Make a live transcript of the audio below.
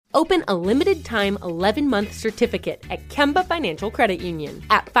Open a limited-time 11-month certificate at Kemba Financial Credit Union.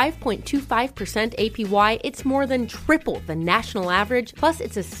 At 5.25% APY, it's more than triple the national average, plus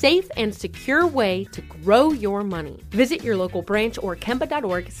it's a safe and secure way to grow your money. Visit your local branch or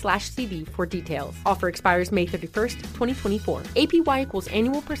kemba.org/CD for details. Offer expires May 31st, 2024. APY equals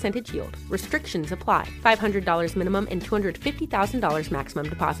annual percentage yield. Restrictions apply. $500 minimum and $250,000 maximum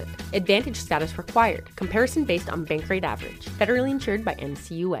deposit. Advantage status required. Comparison based on bank rate average. Federally insured by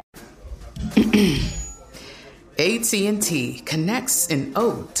NCUA. AT&T connects an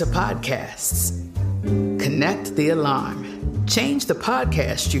ode to podcasts. Connect the alarm. Change the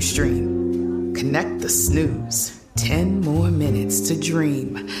podcast you stream. Connect the snooze. 10 more minutes to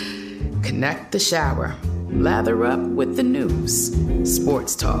dream. Connect the shower. Lather up with the news.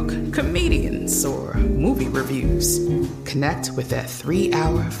 Sports talk, comedians, or movie reviews. Connect with that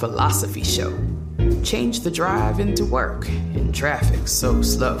 3-hour philosophy show. Change the drive into work in traffic so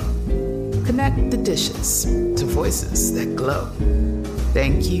slow. Connect the dishes to voices that glow.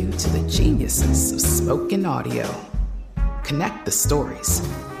 Thank you to the geniuses of spoken audio. Connect the stories.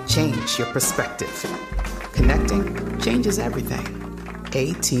 Change your perspective. Connecting changes everything.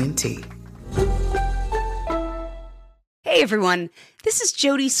 AT&T. Hey everyone, this is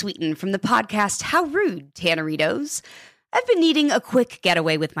Jodie Sweetin from the podcast How Rude, Tanneritos. I've been needing a quick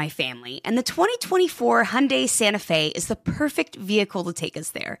getaway with my family, and the 2024 Hyundai Santa Fe is the perfect vehicle to take us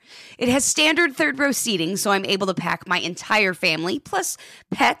there. It has standard third-row seating, so I'm able to pack my entire family, plus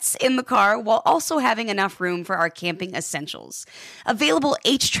pets, in the car, while also having enough room for our camping essentials. Available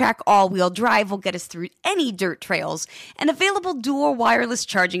H-Track all-wheel drive will get us through any dirt trails, and available dual wireless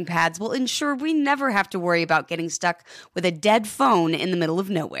charging pads will ensure we never have to worry about getting stuck with a dead phone in the middle of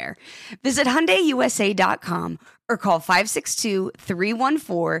nowhere. Visit HyundaiUSA.com or call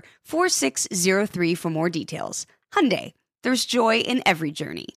 562-314-4603 for more details. Hyundai, there's joy in every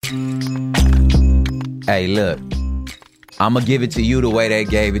journey. Hey, look, I'ma give it to you the way they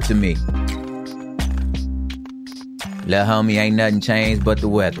gave it to me. Lil' homie, ain't nothing changed but the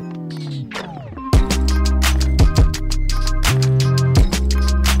weather.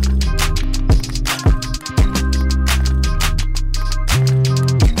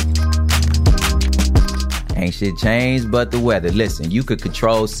 Ain't shit changed but the weather. Listen, you could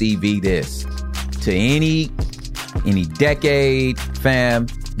control CV this to any decade, fam.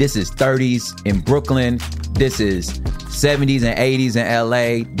 This is 30s in Brooklyn. This is 70s and 80s in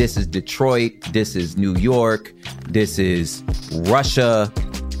LA. This is Detroit. This is New York. This is Russia,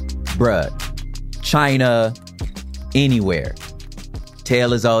 bruh, China, anywhere.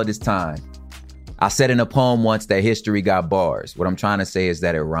 Tale as old as time. I said in a poem once that history got bars. What I'm trying to say is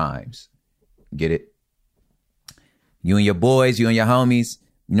that it rhymes. Get it? You and your boys, you and your homies,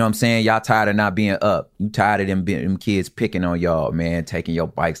 you know what I'm saying? Y'all tired of not being up. You tired of them kids picking on y'all, man, taking your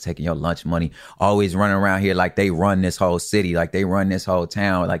bikes, taking your lunch money, always running around here like they run this whole city, like they run this whole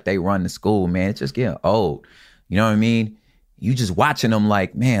town, like they run the school, man. It's just getting old. You know what I mean? You just watching them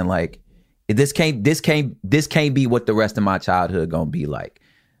like, man, like this can't be what the rest of my childhood gonna be like.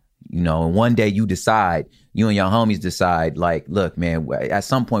 You know, and one day you decide, you and your homies decide, like, look, man, at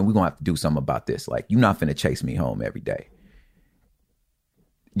some point we're going to have to do something about this. Like, you're not finna chase me home every day.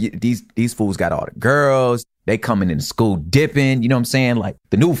 These fools got all the girls. They coming into school dipping, you know what I'm saying? Like,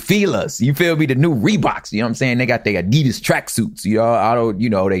 the new Fila's, you feel me? The new Reeboks, you know what I'm saying? They got their Adidas tracksuits,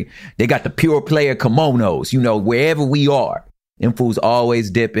 they got the Pure Player kimonos, you know, wherever we are. Them fools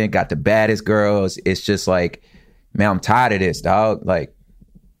always dipping, got the baddest girls. It's just like, man, I'm tired of this, dog. Like,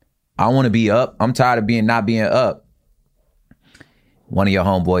 I want to be up. I'm tired of not being up. One of your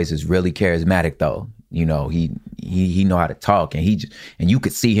homeboys is really charismatic though. You know, he know how to talk, and you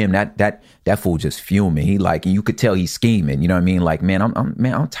could see him that fool just fuming. And you could tell he's scheming. You know what I mean? Like, man,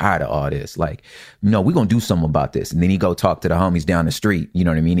 I'm tired of all this. Like, you know, we're gonna do something about this. And then he go talk to the homies down the street. You know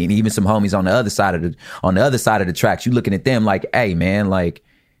what I mean? And even some homies on the other side of the tracks. You looking at them like, hey, man, like,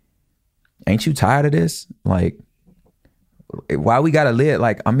 ain't you tired of this? Like, why we gotta live?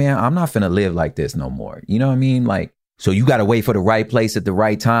 Like, man, I'm not finna live like this no more. You know what I mean? Like, so you gotta wait for the right place at the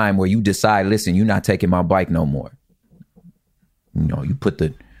right time where you decide, listen, you're not taking my bike no more. You know, you put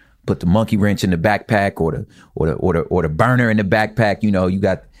the monkey wrench in the backpack or the burner in the backpack. You know, you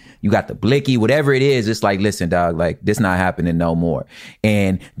got the blicky, whatever it is. It's like, listen, dog, like, this not happening no more.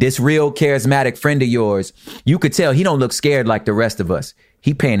 And this real charismatic friend of yours, you could tell he don't look scared like the rest of us.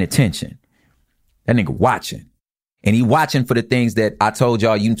 He paying attention. That nigga watching. And he watching for the things that I told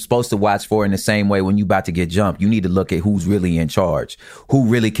y'all you're supposed to watch for in the same way when you about to get jumped. You need to look at who's really in charge, who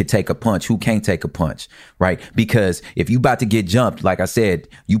really could take a punch, who can't take a punch, right? Because if you about to get jumped, like I said,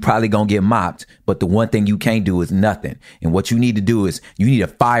 you probably gonna get mopped. But the one thing you can't do is nothing. And what you need to do is you need to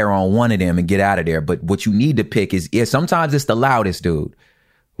fire on one of them and get out of there. But what you need to pick is sometimes it's the loudest dude,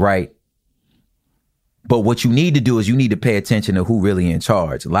 right? But what you need to do is you need to pay attention to who really in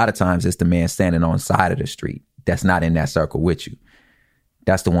charge. A lot of times it's the man standing on the side of the street that's not in that circle with you.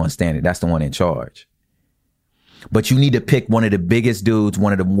 That's the one standing. That's the one in charge. But you need to pick one of the biggest dudes,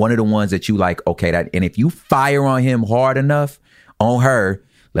 one of the ones that you like, okay, and if you fire on him hard enough, on her,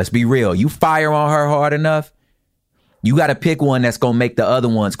 let's be real, you fire on her hard enough, you got to pick one that's going to make the other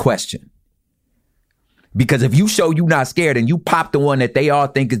ones question. Because if you show you not scared and you pop the one that they all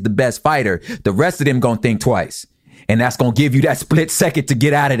think is the best fighter, the rest of them going to think twice. And that's going to give you that split second to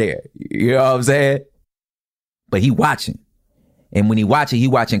get out of there. You know what I'm saying? But he watching. And when he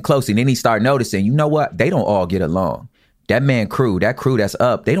watching closely. And then he start noticing, you know what? They don't all get along. That crew that's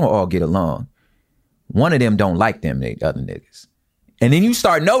up, they don't all get along. One of them don't like them, the other niggas. And then you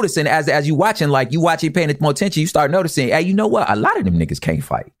start noticing as you watching, paying more attention, you start noticing, hey, you know what? A lot of them niggas can't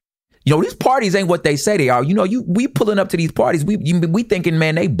fight. You know, these parties ain't what they say they are. You know, we pulling up to these parties. We thinking,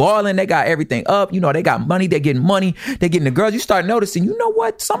 man, they balling. They got everything up. You know, they got money. They getting money. They getting the girls. You start noticing, you know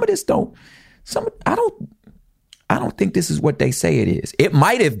what? I don't think this is what they say it is. It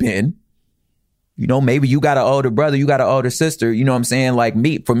might have been, you know, maybe you got an older brother, you got an older sister, you know what I'm saying? Like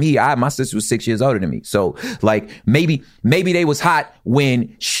my sister was 6 years older than me. So like maybe they was hot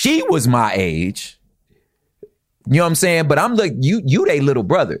when she was my age. You know what I'm saying? But I'm like, you they little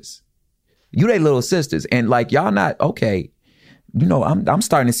brothers, you they little sisters. And like, y'all not, okay. You know, I'm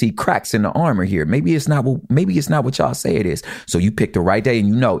starting to see cracks in the armor here. Maybe it's not what y'all say it is. So you pick the right day, and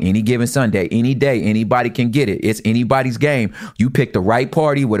you know, any given Sunday, any day, anybody can get it. It's anybody's game. You pick the right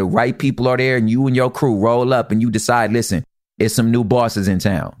party where the right people are there, and you and your crew roll up and you decide, listen, it's some new bosses in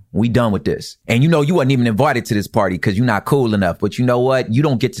town. We done with this. And you know, you wasn't even invited to this party because you're not cool enough. But you know what? You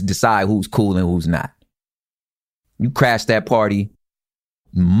don't get to decide who's cool and who's not. You crash that party,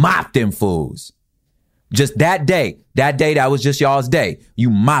 mop them fools. Just that day that was just y'all's day. You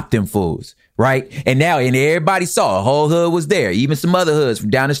mopped them fools, right? And everybody saw, the whole hood was there. Even some other hoods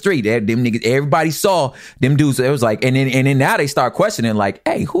from down the street. Them niggas, everybody saw them dudes. It was like, and then now they start questioning, like,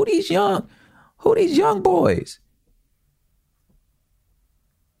 hey, who these young boys?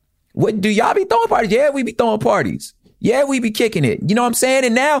 What do y'all be throwing parties? Yeah, we be throwing parties. Yeah, we be kicking it. You know what I'm saying?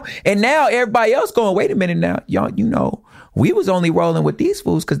 And now everybody else going, wait a minute now, y'all, you know. We was only rolling with these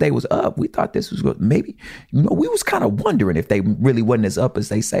fools because they was up. We thought this was maybe, you know, we was kind of wondering if they really wasn't as up as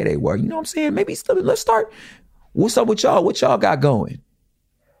they say they were. You know what I'm saying? Maybe let's start. What's up with y'all? What y'all got going?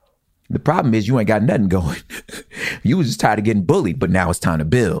 The problem is you ain't got nothing going. You was just tired of getting bullied, but now it's time to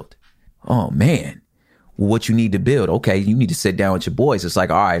build. Oh, man. Well, what you need to build? Okay, you need to sit down with your boys. It's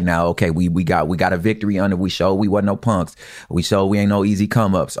like, all right, now, okay, we got a victory under. We showed we wasn't no punks. We showed we ain't no easy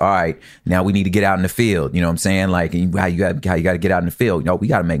come ups. All right, now we need to get out in the field. You know what I'm saying? Like, how you got to get out in the field. You know, we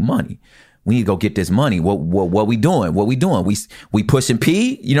got to make money. We need to go get this money. What we doing? What we doing? We pushing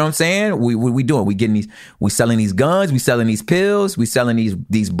P. You know what I'm saying? We doing? We selling these guns. We selling these pills. We selling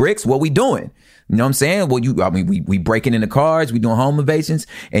these bricks. What we doing? You know what I'm saying? Well, we breaking into cars. We doing home invasions.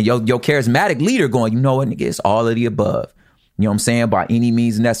 And your charismatic leader going, you know what, nigga, it's all of the above. You know what I'm saying? By any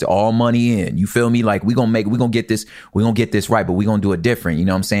means necessary, all money in. You feel me? Like we gonna get this right, but we gonna do it different. You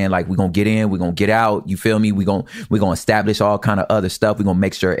know what I'm saying? Like we gonna get in, we gonna get out. You feel me? We gonna establish all kind of other stuff. We gonna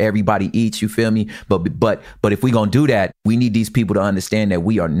make sure everybody eats. You feel me? But if we gonna do that, we need these people to understand that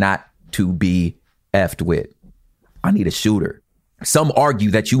we are not to be effed with. I need a shooter. Some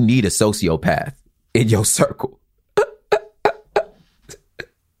argue that you need a sociopath in your circle.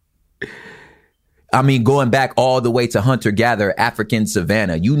 I mean, going back all the way to hunter-gatherer, African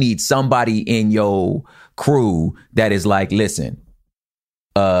savannah, you need somebody in your crew that is like, listen,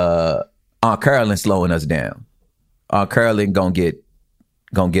 Aunt Carolyn slowing us down. Aunt Carolyn gonna get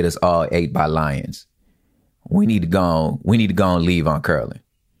us all ate by lions. We need to go and leave Aunt Carolyn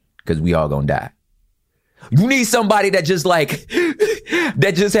because we all gonna die. You need somebody that just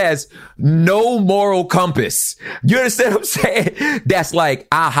has no moral compass. You understand what I'm saying? That's like,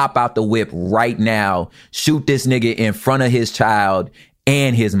 I'll hop out the whip right now, shoot this nigga in front of his child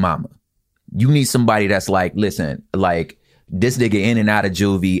and his mama. You need somebody that's like, listen, like this nigga in and out of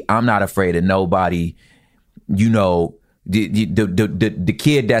juvie. I'm not afraid of nobody. You know, the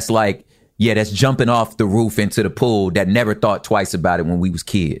kid that's like, yeah, that's jumping off the roof into the pool that never thought twice about it when we was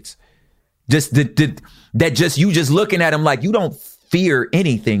kids. You just looking at him like you don't fear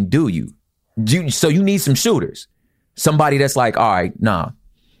anything, do you? So you need some shooters. Somebody that's like, all right, nah,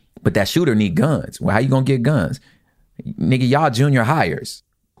 but that shooter need guns. Well, how you gonna get guns? Nigga, y'all junior hires.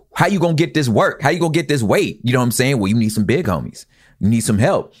 How you gonna get this work? How you gonna get this weight? You know what I'm saying? Well, you need some big homies. You need some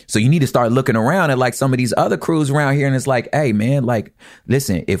help. So you need to start looking around at like some of these other crews around here. And it's like, hey, man, like,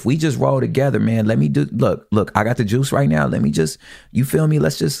 listen, if we just roll together, man, let me do, look, I got the juice right now. Let me just, you feel me?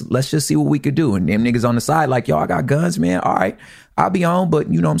 Let's just see what we could do. And them niggas on the side, like, yo, I got guns, man. All right, I'll be on.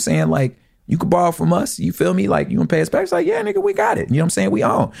 But you know what I'm saying? Like, you could borrow from us. You feel me? Like, you gonna pay us back? It's like, yeah, nigga, we got it. You know what I'm saying? We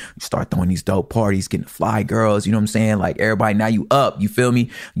on. You start throwing these dope parties, getting fly girls. You know what I'm saying? Like, everybody, now you up. You feel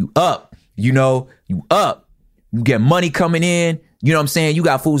me? You up. You know, you up. You get money coming in. You know what I'm saying? You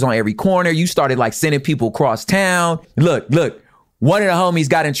got fools on every corner. You started like sending people across town. Look, one of the homies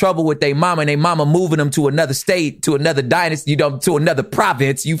got in trouble with their mama and their mama moving them to another state, to another dynasty, you know, to another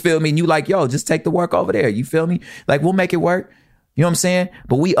province. You feel me? And you like, yo, just take the work over there. You feel me? Like, we'll make it work. You know what I'm saying?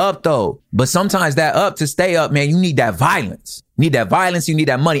 But we up though. But sometimes that up, to stay up, man, you need that violence. You need that violence. You need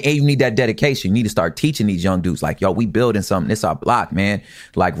that money. And you need that dedication. You need to start teaching these young dudes like, yo, we building something. It's our block, man.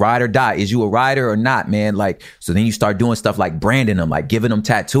 Like, ride or die. Is you a rider or not, man? Like, so then you start doing stuff like branding them, like giving them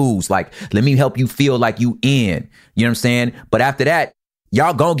tattoos. Like, let me help you feel like you in. You know what I'm saying? But after that,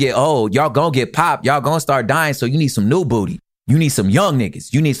 y'all gonna get old. Y'all gonna get popped. Y'all gonna start dying. So you need some new booty. You need some young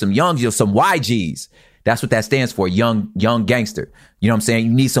niggas. You need some young, some YGs. That's what that stands for, young gangster. You know what I'm saying?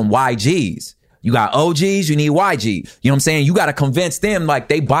 You need some YGs. You got OGs, you need YGs. You know what I'm saying? You got to convince them like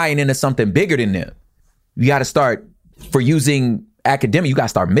they buying into something bigger than them. You got to start, for using academia, you got to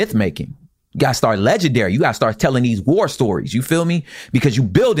start myth making. You got to start legendary. You got to start telling these war stories. You feel me? Because you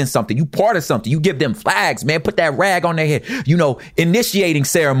building something. You part of something. You give them flags, man. Put that rag on their head. You know, initiating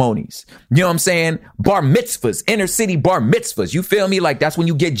ceremonies. You know what I'm saying? Bar mitzvahs, inner city bar mitzvahs. You feel me? Like, that's when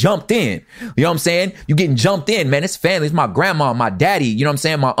you get jumped in. You know what I'm saying? You getting jumped in, man. It's family. It's my grandma, my daddy. You know what I'm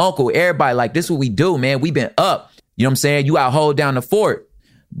saying? My uncle, everybody. Like, this is what we do, man. We been up. You know what I'm saying? You out hold down the fort.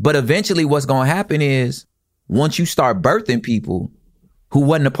 But eventually what's going to happen is, once you start birthing people who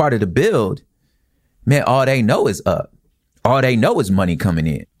wasn't a part of the build, man, all they know is up. All they know is money coming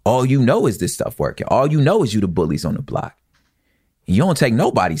in. All you know is this stuff working. All you know is you the bullies on the block. You don't take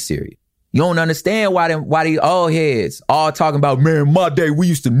nobody serious. You don't understand why these old heads all talking about, man, my day we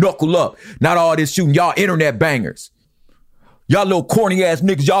used to knuckle up. Not all this shooting y'all internet bangers. Y'all little corny ass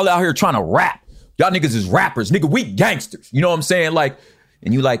niggas, y'all out here trying to rap. Y'all niggas is rappers. Nigga, we gangsters. You know what I'm saying? Like,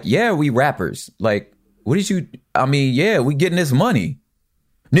 and you like, yeah, we rappers. Like, what did you, I mean, yeah, we getting this money.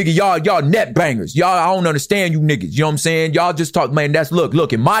 Nigga, y'all net bangers. Y'all, I don't understand you niggas. You know what I'm saying? Y'all just talk, man, that's,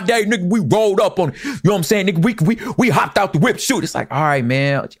 look, in my day, nigga, we rolled up on, you know what I'm saying? Nigga, we hopped out the whip, shoot. It's like, all right,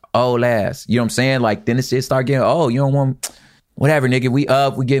 man, old ass. You know what I'm saying? Like, then the shit start getting, oh, you don't want, whatever, nigga, we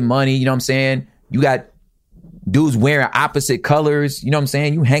up, we get money, you know what I'm saying? You got dudes wearing opposite colors, you know what I'm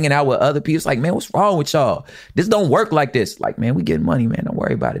saying? You hanging out with other people. It's like, man, what's wrong with y'all? This don't work like this. Like, man, we getting money, man. Don't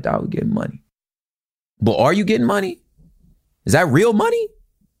worry about it, dog. We getting money. But are you getting money? Is that real money?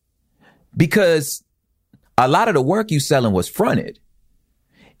 Because a lot of the work you selling was fronted.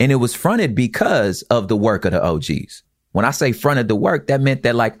 And it was fronted because of the work of the OGs. When I say fronted the work, that meant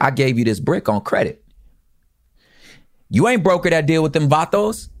that, like, I gave you this brick on credit. You ain't broker that deal with them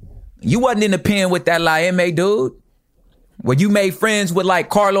vatos. You wasn't in the pen with that La M.A. dude. When you made friends with, like,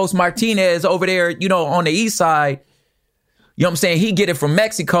 Carlos Martinez over there, you know, on the east side. You know what I'm saying? He get it from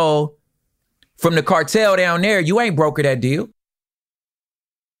Mexico, from the cartel down there. You ain't broker that deal.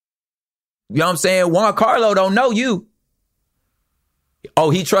 You know what I'm saying? Juan Carlo don't know you.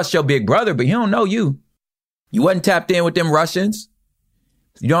 Oh, he trusts your big brother, but he don't know you. You wasn't tapped in with them Russians.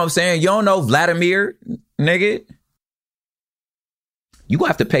 You know what I'm saying? You don't know Vladimir, nigga. You gonna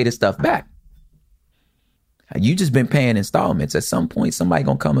have to pay this stuff back. You just been paying installments. At some point, somebody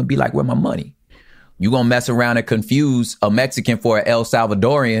gonna come and be like, where my money? You gonna mess around and confuse a Mexican for an El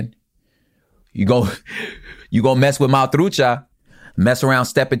Salvadorian. You gonna mess with Maltrucha. Mess around,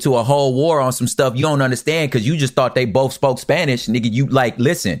 step into a whole war on some stuff you don't understand because you just thought they both spoke Spanish. Nigga, you like,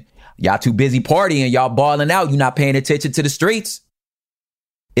 listen, y'all too busy partying, y'all balling out, you not paying attention to the streets.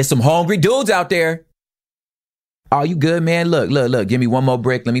 It's some hungry dudes out there. Oh, you good, man? Look, give me one more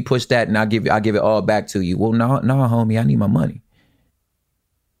brick. Let me push that and I'll give it all back to you. Well, no, homie, I need my money.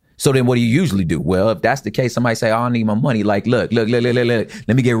 So then what do you usually do? Well, if that's the case, somebody say, oh, I need my money. Like, look, let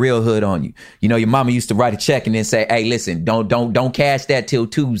me get real hood on you. You know, your mama used to write a check and then say, hey, listen, don't cash that till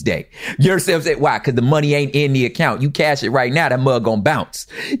Tuesday. You understand what I'm saying? Why? Because the money ain't in the account. You cash it right now, that mug gonna bounce.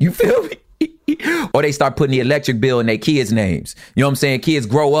 You feel me? Or they start putting the electric bill in their kids' names. You know what I'm saying? Kids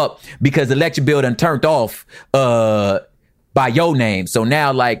grow up because the electric bill done turned off by your name. So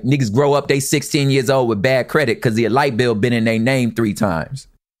now, like, niggas grow up, they 16 years old with bad credit because the light bill been in their name 3 times.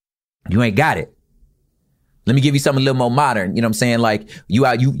 You ain't got it. Let me give you something a little more modern. You know what I'm saying? Like you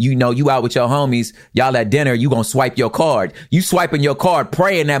out with your homies, y'all at dinner, you gonna swipe your card. You swiping your card,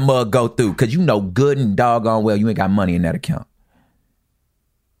 praying that mug go through, because you know good and doggone well you ain't got money in that account.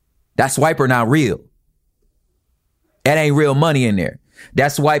 That swiper not real. That ain't real money in there. That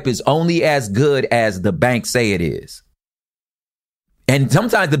swipe is only as good as the bank say it is. And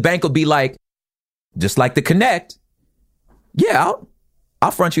sometimes the bank will be like, just like the Connect, yeah,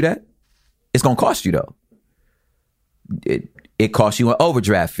 I'll front you that. It's gonna cost you though. It costs you in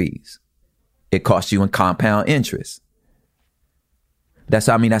overdraft fees. It costs you in compound interest. That's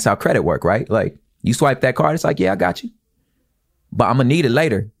how credit work, right? Like you swipe that card, it's like, yeah, I got you, but I'm gonna need it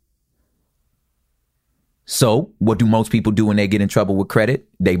later. So what do most people do when they get in trouble with credit?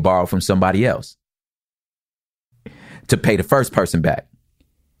 They borrow from somebody else to pay the first person back.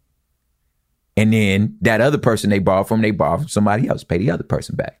 And then that other person they borrow from somebody else, pay the other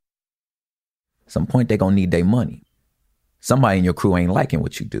person back. At some point, they're going to need their money. Somebody in your crew ain't liking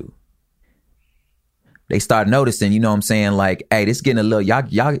what you do. They start noticing, you know what I'm saying? Like, hey, this getting a little,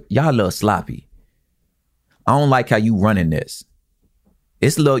 y'all a little sloppy. I don't like how you running this.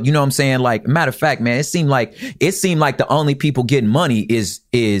 It's a little, you know what I'm saying? Like, matter of fact, man, it seemed like the only people getting money is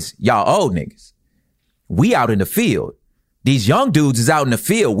y'all old niggas. We out in the field. These young dudes is out in the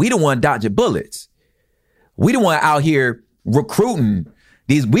field. We the one dodging bullets. We the one out here recruiting.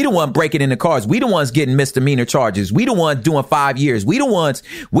 We the one breaking into cars. We the ones getting misdemeanor charges. We the ones doing 5 years. We the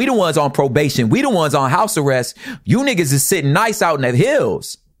ones on probation. We the ones on house arrest. You niggas is sitting nice out in the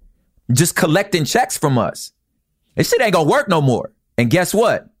hills, just collecting checks from us. This shit ain't gonna work no more. And guess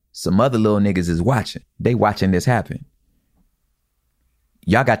what? Some other little niggas is watching. They watching this happen.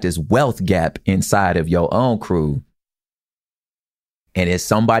 Y'all got this wealth gap inside of your own crew. And it's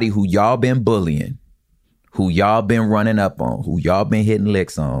somebody who y'all been bullying, who y'all been running up on, who y'all been hitting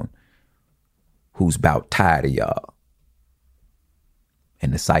licks on, who's about tired of y'all.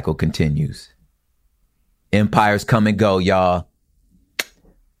 And the cycle continues. Empires come and go, y'all.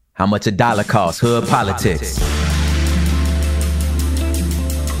 How much a dollar costs? Hood politics.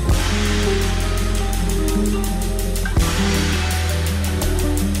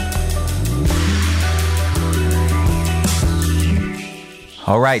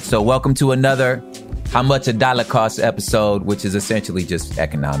 All right, so welcome to another How Much a Dollar Costs episode, which is essentially just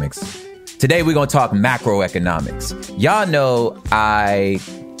economics. Today we're going to talk macroeconomics. Y'all know I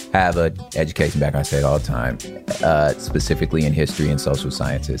have an education background, I say it all the time, specifically in history and social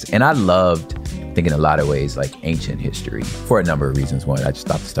sciences. And I loved thinking in a lot of ways like ancient history for a number of reasons. One, I just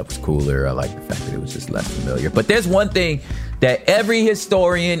thought the stuff was cooler. I liked the fact that it was just less familiar. But there's one thing that every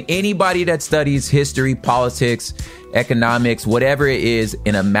historian, anybody that studies history, politics, economics, whatever it is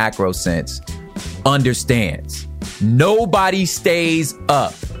in a macro sense, understands. Nobody stays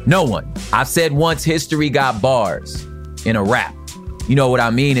up. No one. I've said once history got bars in a rap. You know what I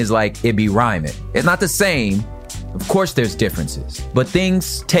mean is like it be rhyming. It's not the same. Of course there's differences, but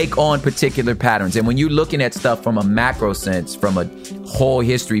things take on particular patterns. And when you're looking at stuff from a macro sense, from a whole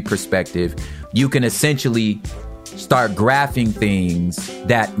history perspective, you can essentially start graphing things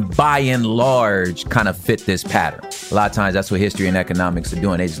that by and large kind of fit this pattern. A lot of times that's what history and economics are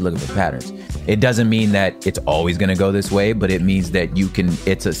doing. They just looking for patterns. It doesn't mean that it's always going to go this way, but it means that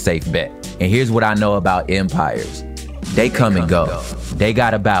it's a safe bet. And here's what I know about empires. They come and go. They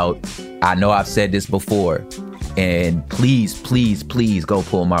got about, I know I've said this before, and please go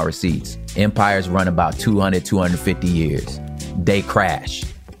pull my receipts. Empires run about 200, 250 years. They crash.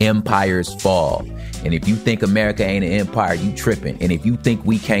 Empires fall. And if you think America ain't an empire, you tripping. And if you think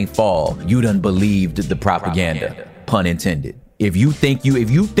we can't fall, you done believed the propaganda. Pun intended. If you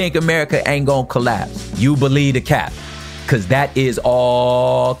think America ain't gonna collapse, you believe the cap. Cause that is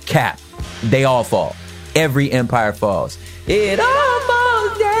all cap. They all fall. Every empire falls. It all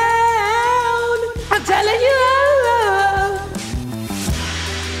falls down. I'm telling you.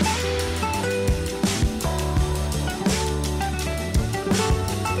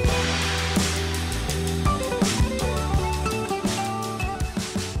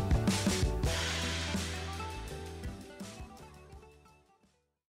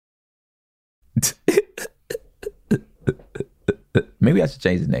 Maybe I should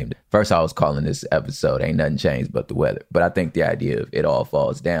change the name. First, I was calling this episode Ain't Nothing Changed But the Weather. But I think the idea of it all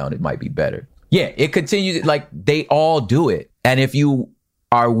falls down, it might be better. Yeah, it continues. Like, they all do it. And if you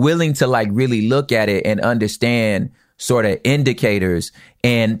are willing to like really look at it and understand sort of indicators,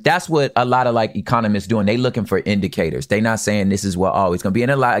 and that's what a lot of like economists doing. They looking for indicators. They not saying this is what always going to be.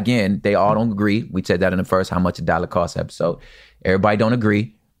 And a lot, again, they all don't agree. We said that in the first How Much a Dollar Costs episode. Everybody don't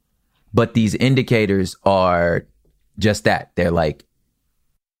agree. But these indicators are just that. They're like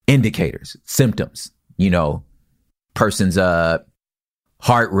indicators, symptoms. person's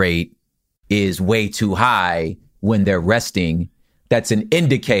heart rate is way too high when they're resting, that's an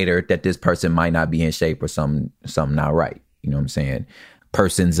indicator that this person might not be in shape or something not right. You know what I'm saying?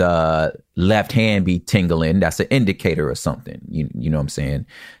 Person's left hand be tingling, that's an indicator of something. You know what I'm saying?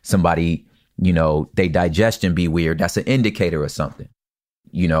 Somebody, they digestion be weird, that's an indicator of something.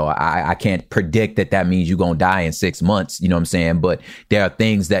 I can't predict that means you're going to die in 6 months, you know what I'm saying? But there are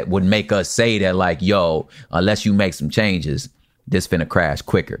things that would make us say that, like, yo, unless you make some changes, this finna crash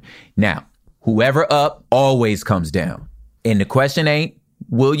quicker. Now, whoever up always comes down. And the question ain't,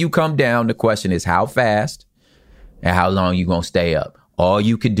 will you come down? The question is how fast and how long you going to stay up. All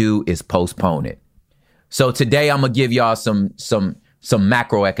you could do is postpone it. So today I'm going to give y'all some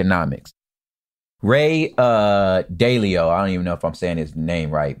macroeconomics. Ray Dalio, I don't even know if I'm saying his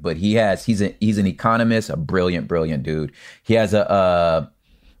name right, but he's an economist, a brilliant dude. He has a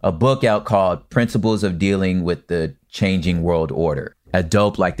book out called Principles of Dealing with the Changing World Order. A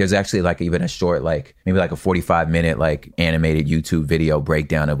dope, there's actually even a short, maybe a 45-minute animated YouTube video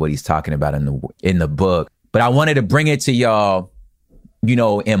breakdown of what he's talking about in the book. But I wanted to bring it to y'all,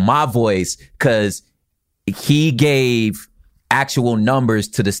 in my voice, because he gave actual numbers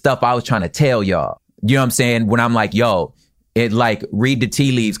to the stuff I was trying to tell y'all. You know what I'm saying? When I'm like, yo, read the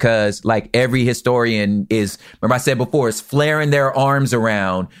tea leaves, because every historian is, remember I said before, is flaring their arms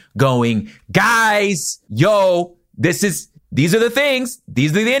around going, guys, yo, these are the things,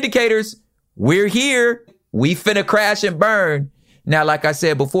 these are the indicators. We're here. We finna crash and burn. Now, like I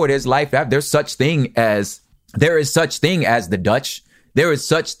said before, there's life after. There is such thing as the Dutch. There is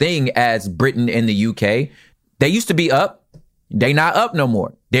such thing as Britain and the UK. They used to be up. They not up no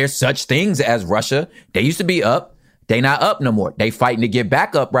more. There's such things as Russia. They used to be up. They not up no more. They fighting to get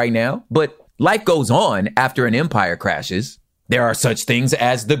back up right now. But life goes on after an empire crashes. There are such things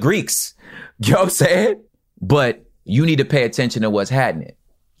as the Greeks. You know what I'm saying? But you need to pay attention to what's happening.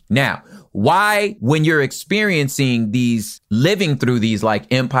 Now, why, when you're experiencing living through these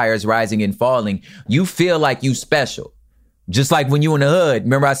empires rising and falling, you feel like you special? Just like when you in the hood,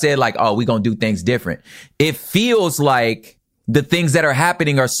 remember I said oh, we gonna do things different. It feels like the things that are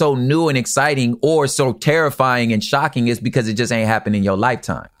happening are so new and exciting or so terrifying and shocking is because it just ain't happened in your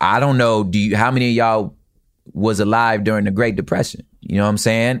lifetime. I don't know. How many of y'all was alive during the Great Depression? You know what I'm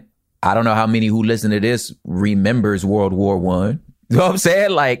saying? I don't know how many who listen to this remembers World War I. You know what I'm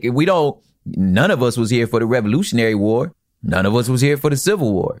saying? None of us was here for the Revolutionary War. None of us was here for the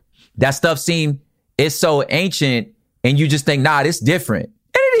Civil War. That stuff it's so ancient and you just think, nah, it's different.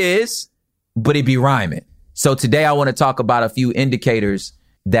 And it is, but it be rhyming. So today I want to talk about a few indicators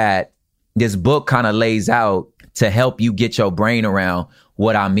that this book kind of lays out to help you get your brain around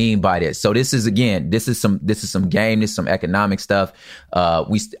what I mean by this. So this is some game, this is some economic stuff.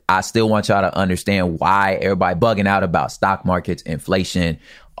 I still want y'all to understand why everybody bugging out about stock markets, inflation,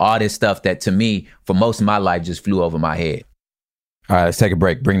 all this stuff that to me, for most of my life, just flew over my head. All right, let's take a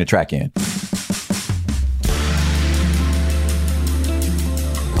break. Bring the track in.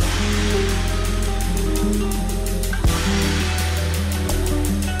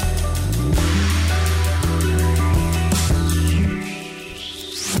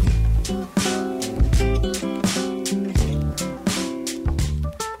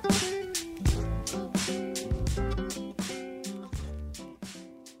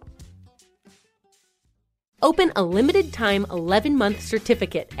 Open a limited-time 11-month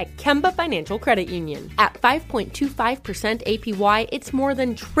certificate at Kemba Financial Credit Union. At 5.25% APY, it's more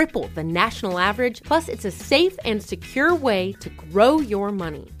than triple the national average, plus it's a safe and secure way to grow your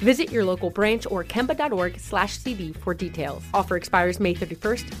money. Visit your local branch or kemba.org/cd for details. Offer expires May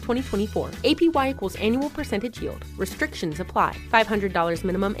 31st, 2024. APY equals annual percentage yield. Restrictions apply. $500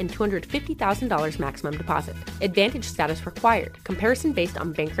 minimum and $250,000 maximum deposit. Advantage status required. Comparison based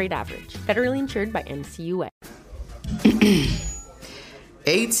on bank rate average. Federally insured by NCUA.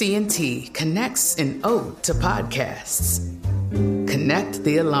 AT&T connects an ode to podcasts. Connect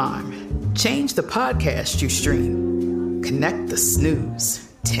the alarm. Change the podcast you stream. Connect the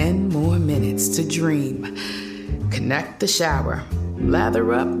snooze. 10 more minutes to dream. Connect the shower.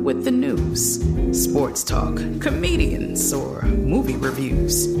 Lather up with the news. Sports talk, comedians, or movie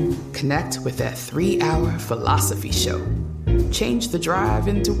reviews. Connect with that 3-hour philosophy show. Change the drive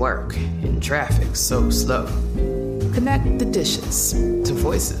into work in traffic so slow. Connect the dishes to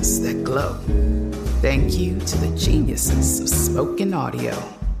voices that glow. Thank you to the geniuses of spoken audio.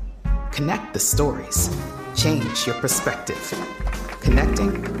 Connect the stories. Change your perspective.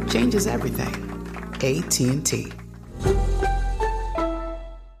 Connecting changes everything. AT&T.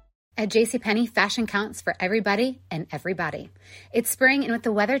 At JCPenney, fashion counts for everybody and everybody. It's spring, and with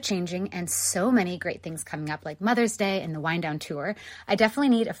the weather changing and so many great things coming up like Mother's Day and the Wind Down Tour, I definitely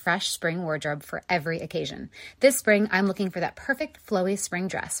need a fresh spring wardrobe for every occasion. This spring, I'm looking for that perfect flowy spring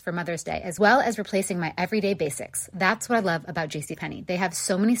dress for Mother's Day, as well as replacing my everyday basics. That's what I love about JCPenney. They have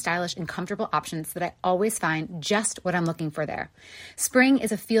so many stylish and comfortable options that I always find just what I'm looking for there. Spring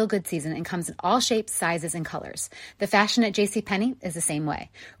is a feel-good season and comes in all shapes, sizes, and colors. The fashion at JCPenney is the same way.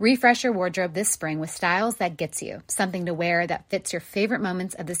 Refresh your wardrobe this spring with styles that gets you, something to wear that fits your favorite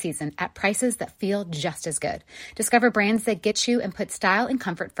moments of the season at prices that feel just as good. Discover brands that get you and put style and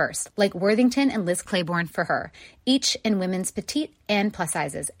comfort first, like Worthington and Liz Claiborne for her, each in women's petite and plus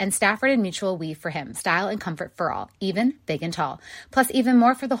sizes, and Stafford and Mutual Weave for him, style and comfort for all, even big and tall. Plus even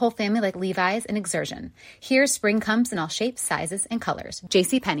more for the whole family like Levi's and Exertion. Here, spring comes in all shapes, sizes, and colors.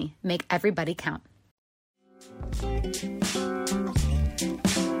 JCPenney, make everybody count.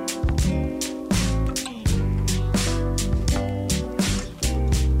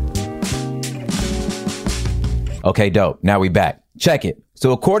 Okay, dope. Now we back. Check it.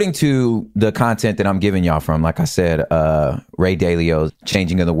 So according to the content that I'm giving y'all from, like I said, Ray Dalio's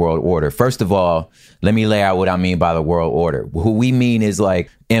Changing of the World Order. First of all, let me lay out what I mean by the world order. Who we mean is like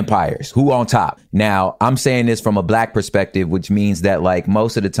empires, who on top. Now, I'm saying this from a black perspective, which means that like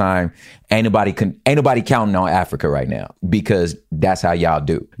most of the time, ain't nobody counting on Africa right now because that's how y'all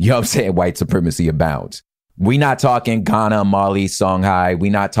do. You know what I'm saying? White supremacy abounds. We not talking Ghana, Mali, Songhai. We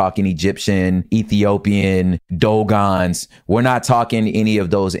not talking Egyptian, Ethiopian, Dogons. We're not talking any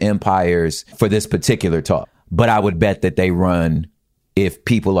of those empires for this particular talk. But I would bet that they run, if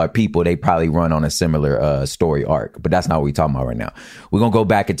people are people, they probably run on a similar story arc. But that's not what we're talking about right now. We're going to go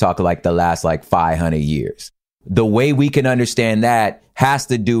back and talk like the last like 500 years. The way we can understand that has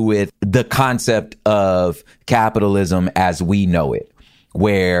to do with the concept of capitalism as we know it,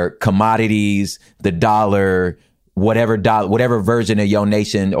 where commodities, the dollar, whatever version of your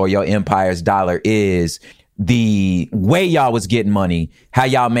nation or your empire's dollar is, the way y'all was getting money, how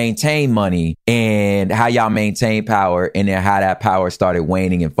y'all maintain money, and how y'all maintain power, and then how that power started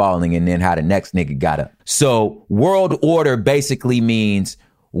waning and falling, and then how the next nigga got up. So world order basically means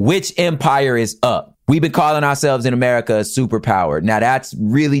which empire is up. We've been calling ourselves in America a superpower. Now that's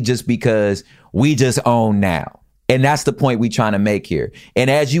really just because we just own now. And that's the point we trying to make here. And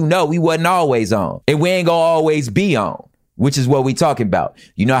as you know, we wasn't always on. And we ain't gonna always be on, which is what we talking about.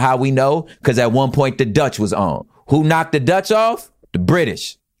 You know how we know? Because at one point the Dutch was on. Who knocked the Dutch off? The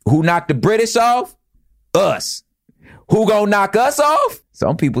British. Who knocked the British off? Us. Who gonna knock us off?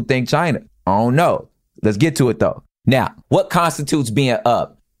 Some people think China. I don't know. Let's get to it though. Now, what constitutes being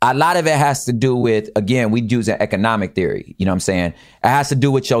up? A lot of it has to do with, again, we use an economic theory. You know what I'm saying? It has to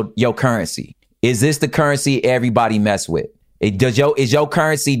do with your currency. Is this the currency everybody mess with? Is your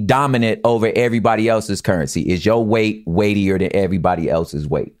currency dominant over everybody else's currency? Is your weight weightier than everybody else's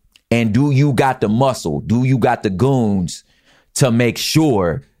weight? And do you got the muscle? Do you got the goons to make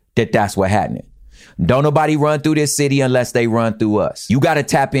sure that that's what happening? Don't nobody run through this city unless they run through us. You got to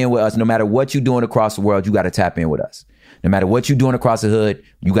tap in with us. No matter what you're doing across the world, you got to tap in with us. No matter what you're doing across the hood,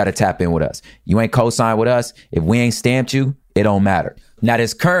 you got to tap in with us. You ain't co-signed with us. If we ain't stamped you, it don't matter. Now,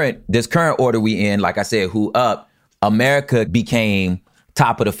 this current order we in, like I said, who up, America became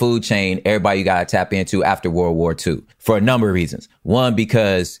top of the food chain. Everybody you got to tap into after World War II for a number of reasons. One,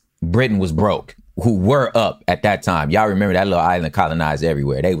 because Britain was broke, who were up at that time. Y'all remember that little island colonized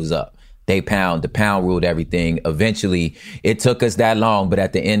everywhere. They was up. The pound ruled everything. Eventually, it took us that long, but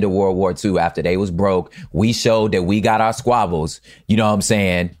at the end of World War II, after they was broke, we showed that we got our squabbles, you know what I'm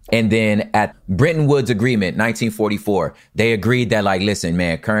saying? And then at Bretton Woods Agreement, 1944, they agreed that like, listen,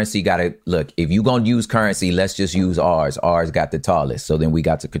 man, currency gotta, look, if you gonna use currency, let's just use ours. Ours got the tallest. So then we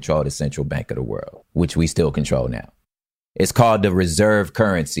got to control the central bank of the world, which we still control now. It's called the reserve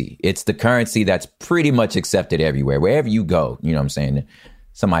currency. It's the currency that's pretty much accepted everywhere. Wherever you go, you know what I'm saying?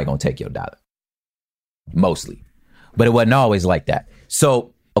 Somebody gonna take your dollar. Mostly. But it wasn't always like that.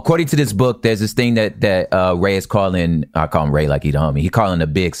 So according to this book, there's this thing that Ray is calling, I call him Ray like he the homie, he calling the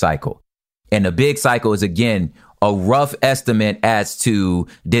big cycle. And the big cycle is, again, a rough estimate as to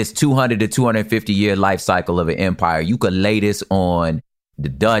this 200 to 250 year life cycle of an empire. You could lay this on the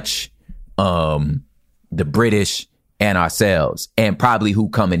Dutch, the British, and ourselves, and probably who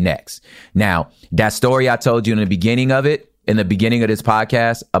coming next. Now, that story I told you in the beginning of it, in the beginning of this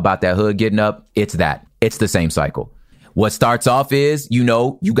podcast about that hood getting up, it's the same cycle. What starts off is, you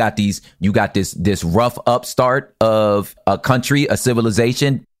got this rough upstart of a country, a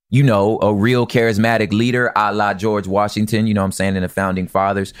civilization, a real charismatic leader a la George Washington, you know what I'm saying, and the founding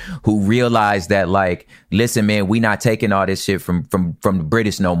fathers, who realized that, like, listen, man, we not taking all this shit from the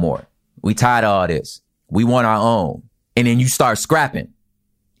British no more. We tired of all this. We want our own. And then you start scrapping.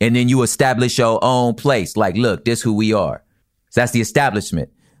 And then you establish your own place. Like, look, this who we are. So that's the establishment.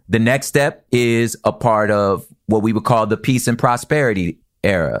 The next step is a part of what we would call the peace and prosperity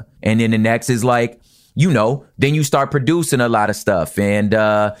era. And then the next is like, then you start producing a lot of stuff. And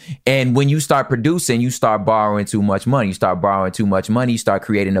when you start producing, you start borrowing too much money. You start borrowing too much money. You start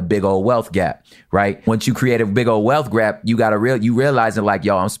creating a big old wealth gap, right? Once you create a big old wealth gap, you realizing like,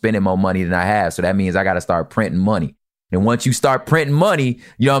 yo, I'm spending more money than I have. So that means I got to start printing money. And once you start printing money,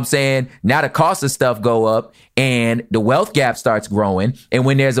 you know what I'm saying? Now the cost of stuff go up and the wealth gap starts growing. And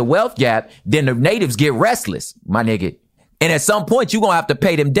when there's a wealth gap, then the natives get restless, my nigga. And at some point, you're going to have to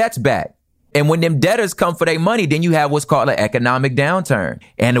pay them debts back. And when them debtors come for their money, then you have what's called an economic downturn.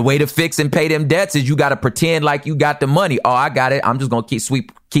 And the way to fix and pay them debts is you got to pretend like you got the money. Oh, I got it. I'm just going to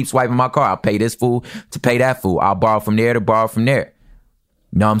keep swiping my card. I'll pay this fool to pay that fool. I'll borrow from there to borrow from there.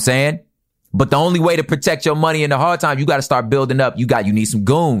 You know what I'm saying? But the only way to protect your money in the hard time, you got to start building up. You need some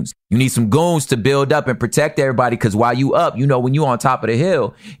goons. You need some goons to build up and protect everybody. Because while you up, when you on top of the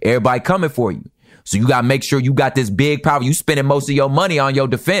hill, everybody coming for you. So you got to make sure you got this big power. You spending most of your money on your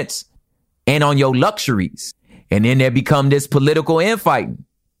defense and on your luxuries. And then there become this political infighting.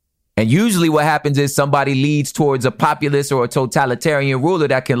 And usually what happens is somebody leads towards a populist or a totalitarian ruler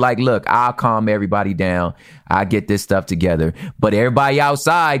that can like, look, I'll calm everybody down. I'll get this stuff together. But everybody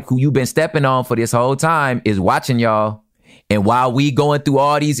outside who you've been stepping on for this whole time is watching y'all. And while we going through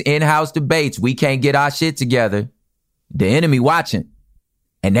all these in-house debates, we can't get our shit together. The enemy watching.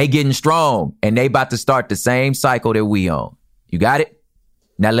 And they getting strong. And they about to start the same cycle that we on. You got it?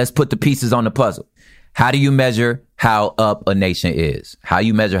 Now let's put the pieces on the puzzle. How do you measure how up a nation is? How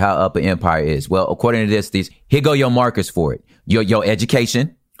you measure how up an empire is? Well, according to this, here go your markers for it. Your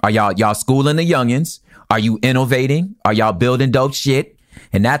education. Are y'all schooling the youngins? Are you innovating? Are y'all building dope shit?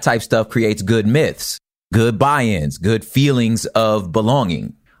 And that type stuff creates good myths, good buy-ins, good feelings of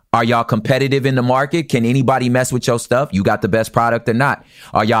belonging. Are y'all competitive in the market? Can anybody mess with your stuff? You got the best product or not?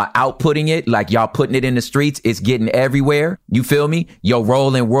 Are y'all outputting it? Like y'all putting it in the streets? It's getting everywhere. You feel me? Your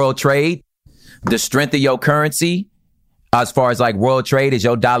role in world trade. The strength of your currency, as far as like world trade, is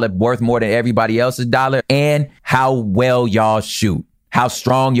your dollar worth more than everybody else's dollar? And how well y'all shoot, how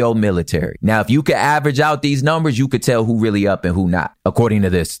strong your military. Now, if you could average out these numbers, you could tell who really up and who not, according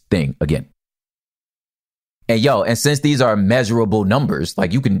to this thing again. And since these are measurable numbers,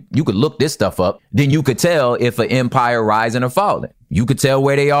 like you could look this stuff up, then you could tell if an empire rising or falling. You could tell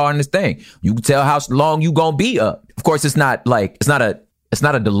where they are in this thing. You could tell how long you gonna be up. Of course, it's not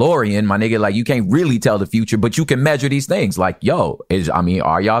a DeLorean, my nigga. Like, you can't really tell the future, but you can measure these things. Like,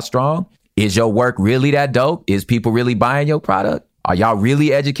 are y'all strong? Is your work really that dope? Is people really buying your product? Are y'all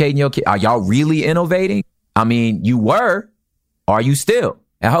really educating your kids? Are y'all really innovating? I mean, you were. Are you still?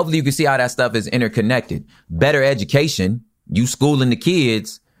 And hopefully you can see how that stuff is interconnected. Better education, you schooling the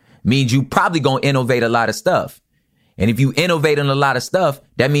kids, means you probably gonna innovate a lot of stuff. And if you innovate on a lot of stuff,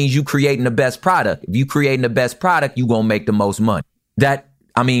 that means you creating the best product. If you creating the best product, you gonna make the most money.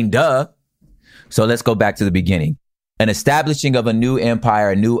 Duh. So let's go back to the beginning. An establishing of a new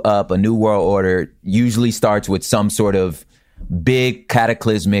empire, a new world order usually starts with some sort of big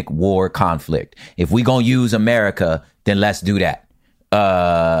cataclysmic war conflict. If we gonna use America, then let's do that.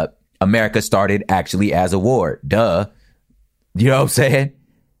 America started actually as a war. Duh. You know what I'm saying?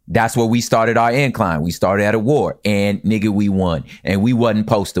 That's where we started our incline. We started at a war, and nigga, we won, and we wasn't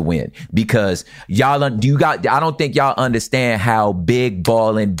supposed to win because I don't think y'all understand how big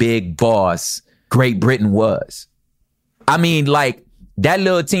ballin', big boss Great Britain was. I mean, like, that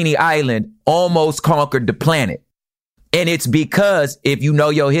little teeny island almost conquered the planet. And it's because, if you know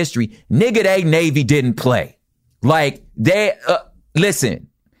your history, nigga, they Navy didn't play. Like, listen,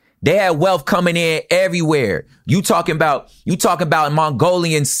 they had wealth coming in everywhere. You talking about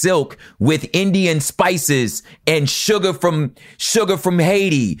Mongolian silk with Indian spices and sugar from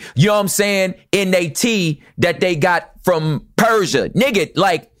Haiti. You know what I'm saying? In they tea that they got from Persia. Nigga,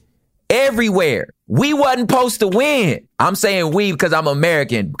 like, everywhere. We wasn't supposed to win. I'm saying we because I'm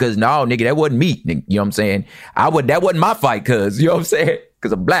American. Because no, nigga, that wasn't me. You know what I'm saying? That wasn't my fight, cuz. You know what I'm saying?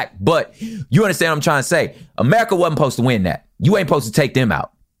 Because I'm black. But you understand what I'm trying to say? America wasn't supposed to win that. You ain't supposed to take them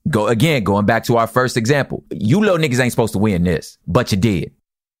out. Going back to our first example. You little niggas ain't supposed to win this, but you did.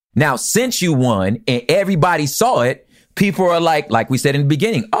 Now, since you won and everybody saw it, people are like we said in the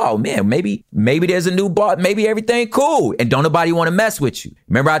beginning, oh man, maybe there's a new boss, maybe everything cool, and don't nobody want to mess with you.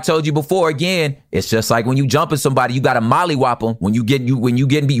 Remember I told you before, again, it's just like when you jumping somebody, you got to mollywop them. When you get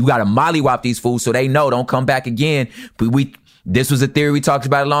beat, you got to mollywop these fools so they know don't come back again. But This was a theory we talked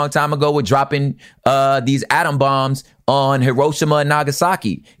about a long time ago with dropping these atom bombs on Hiroshima and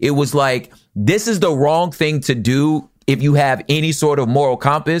Nagasaki. It was like, this is the wrong thing to do if you have any sort of moral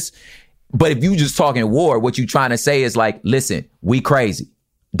compass. But if you just talking war, what you trying to say is like, listen, we crazy.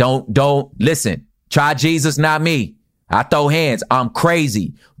 Don't listen. Try Jesus, not me. I throw hands. I'm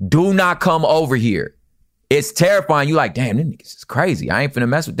crazy. Do not come over here. It's terrifying. You like, damn, them niggas is crazy. I ain't finna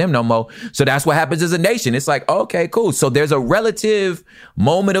mess with them no more. So that's what happens as a nation. It's like, okay, cool. So there's a relative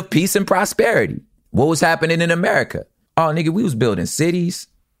moment of peace and prosperity. What was happening in America? Oh, nigga, we was building cities.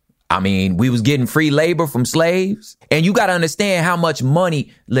 I mean, we was getting free labor from slaves. And you got to understand how much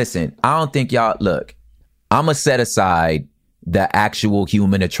money. Listen, I don't think y'all, look, I'm going to set aside the actual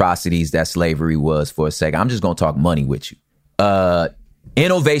human atrocities that slavery was for a second. I'm just going to talk money with you.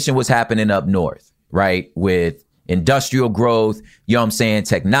 Innovation was happening up north, right? With industrial growth, you know what I'm saying?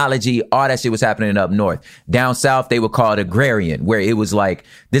 Technology, all that shit was happening up north. Down south, they would call it agrarian, where it was like,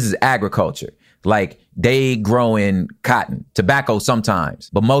 this is agriculture. Like they growing cotton, tobacco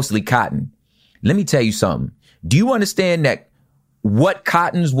sometimes, but mostly cotton. Let me tell you something. Do you understand that what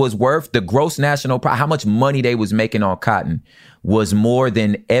cottons was worth, the gross national product, how much money they was making on cotton was more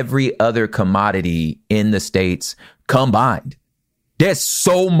than every other commodity in the States combined? There's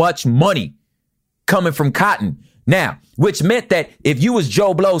so much money coming from cotton. Now, which meant that if you was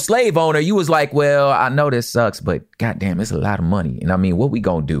Joe Blow slave owner, you was like, well, I know this sucks, but goddamn, it's a lot of money. And I mean, what we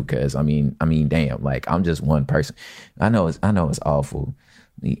gonna do? Cause I mean, damn, like I'm just one person. I know it's awful.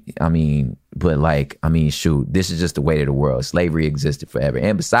 I mean, but like, I mean, shoot, this is just the way of the world. Slavery existed forever.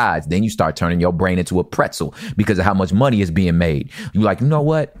 And besides, then you start turning your brain into a pretzel because of how much money is being made. You like, you know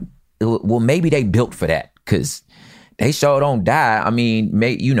what? Well, maybe they built for that because they sure don't die. I mean,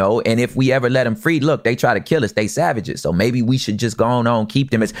 you know, and if we ever let them free, look, they try to kill us. They savages. So maybe we should just go on,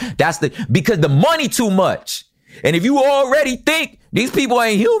 keep them. Because the money too much. And if you already think these people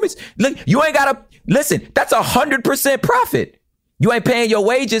ain't humans, look, you ain't got to listen. That's 100% profit. You ain't paying your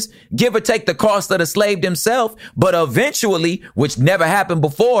wages, give or take the cost of the slave themselves. But eventually, which never happened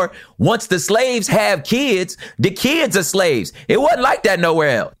before, once the slaves have kids, the kids are slaves. It wasn't like that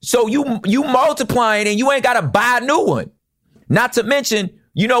nowhere else. So you multiplying and you ain't got to buy a new one. Not to mention,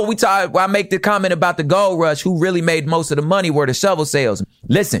 you know, I make the comment about the gold rush. Who really made most of the money were the shovel sales.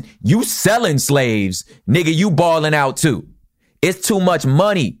 Listen, you selling slaves, nigga, you balling out too. It's too much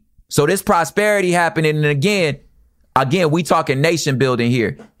money. So this prosperity happening. And again, we talking nation building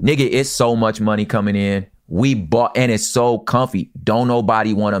here. Nigga, it's so much money coming in. We bought, and it's so comfy. Don't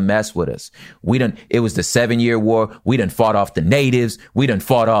nobody want to mess with us. It was the 7-year war. We done fought off the natives. We done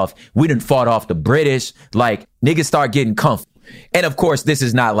fought off the British. Like, niggas start getting comfy. And of course, this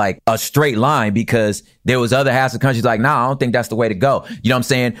is not like a straight line because there was other halves of countries like, nah, I don't think that's the way to go. You know what I'm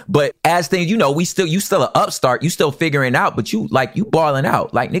saying? But as things, you know, you still an upstart. You still figuring out, but you balling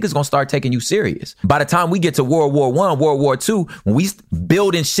out. Like niggas gonna start taking you serious. By the time we get to World War I, World War II, when we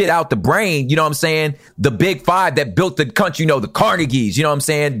building shit out the brain, you know what I'm saying? The big five that built the country, you know, the Carnegies, you know what I'm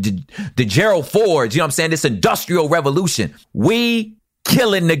saying? The Gerald Fords, you know what I'm saying? This industrial revolution. We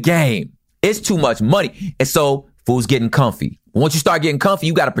killing the game. It's too much money. And so fools getting comfy. Once you start getting comfy,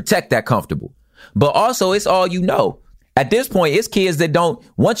 you got to protect that comfortable. But also, it's all you know. At this point, it's kids that don't,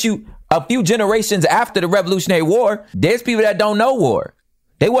 a few generations after the Revolutionary War, there's people that don't know war.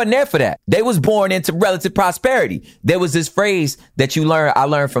 They wasn't there for that. They was born into relative prosperity. There was this phrase that I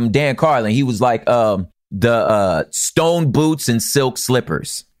learned from Dan Carlin. He was like, the stone boots and silk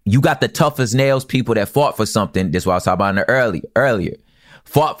slippers. You got the toughest nails people that fought for something. This is what I was talking about earlier.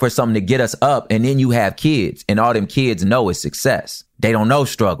 Fought for something to get us up, and then you have kids, and all them kids know is success. They don't know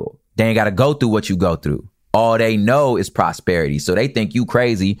struggle. They ain't got to go through what you go through. All they know is prosperity. So they think you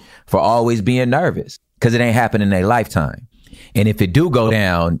crazy for always being nervous because it ain't happening in their lifetime. And if it do go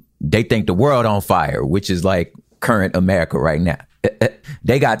down, they think the world on fire, which is like current America right now.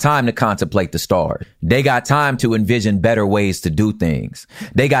 They got time to contemplate the stars. They got time to envision better ways to do things.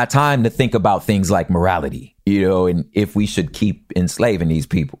 They got time to think about things like morality, you know, and if we should keep enslaving these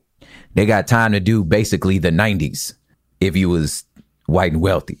people. They got time to do basically the 90s if you was white and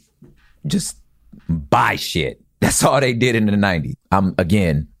wealthy. Just buy shit. That's all they did in the 90s.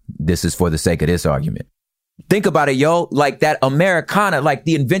 Again, this is for the sake of this argument. Think about it, yo, like that Americana, like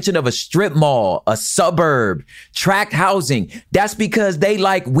the invention of a strip mall, a suburb, tract housing. That's because they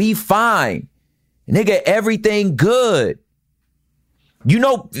like, we fine. Nigga, everything good. You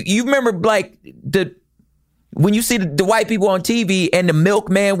know, you remember like when you see the white people on TV and the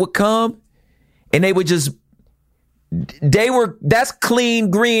milkman would come and they would that's clean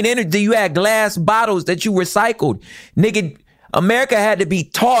green energy. You had glass bottles that you recycled. Nigga, America had to be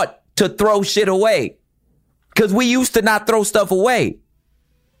taught to throw shit away. Because we used to not throw stuff away.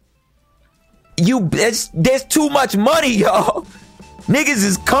 There's too much money, y'all. Niggas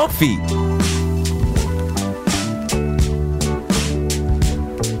is comfy.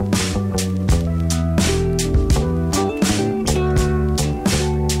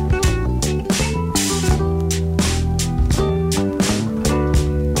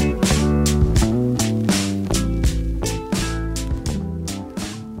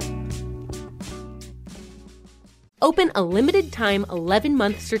 Open a limited-time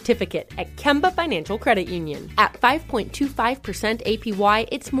 11-month certificate at Kemba Financial Credit Union. At 5.25% APY,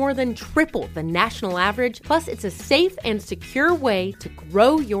 it's more than triple the national average, plus it's a safe and secure way to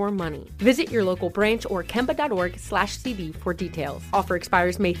grow your money. Visit your local branch or kemba.org/cb for details. Offer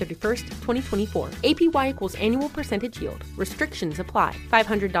expires May 31st, 2024. APY equals annual percentage yield. Restrictions apply.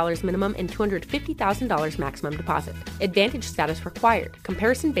 $500 minimum and $250,000 maximum deposit. Advantage status required.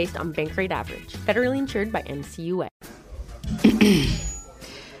 Comparison based on bank rate average. Federally insured by NCUA.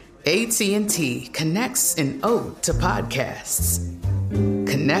 AT&T connects an ode to podcasts.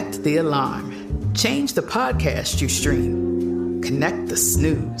 Connect the alarm. Change the podcast you stream. Connect the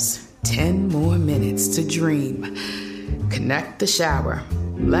snooze. 10 more minutes to dream. Connect the shower.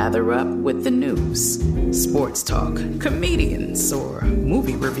 Lather up with the news. Sports talk, comedians, or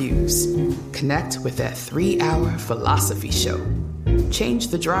movie reviews. Connect with that 3-hour philosophy show. Change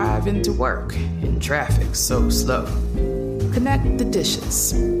the drive into work in traffic so slow. Connect the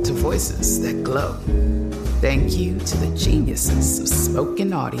dishes to voices that glow. Thank you to the geniuses of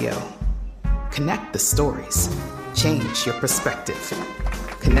spoken audio. Connect the stories. Change your perspective.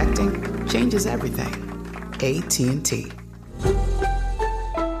 Connecting changes everything. AT&T.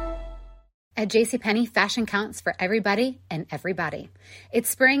 At JCPenney, fashion counts for everybody and everybody. It's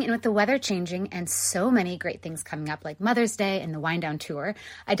spring, and with the weather changing and so many great things coming up like Mother's Day and the Wind Down Tour,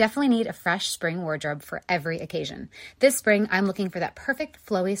 I definitely need a fresh spring wardrobe for every occasion. This spring, I'm looking for that perfect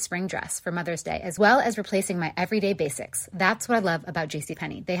flowy spring dress for Mother's Day, as well as replacing my everyday basics. That's what I love about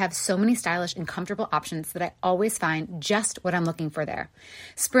JCPenney. They have so many stylish and comfortable options that I always find just what I'm looking for there.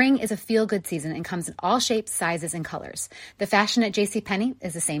 Spring is a feel-good season and comes in all shapes, sizes, and colors. The fashion at JCPenney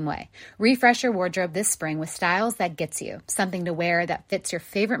is the same way. Refresh your wardrobe this spring with styles that gets you, something to wear that fits your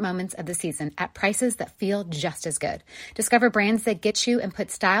favorite moments of the season at prices that feel just as good. Discover brands that get you and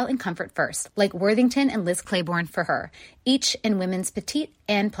put style and comfort first, like Worthington and Liz Claiborne for her, each in women's petite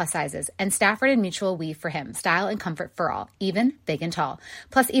and plus sizes, and Stafford and Mutual Weave for him, style and comfort for all, even big and tall.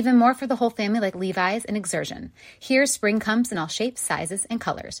 Plus even more for the whole family like Levi's and Exertion. Here, spring comes in all shapes, sizes, and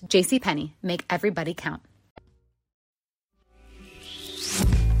colors. JCPenney, make everybody count.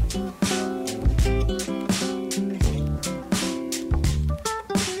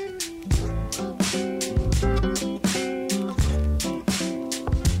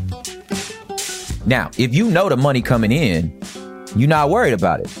 Now, if you know the money coming in, you're not worried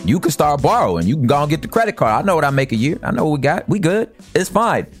about it. You can start borrowing. You can go and get the credit card. I know what I make a year. I know what we got. We good. It's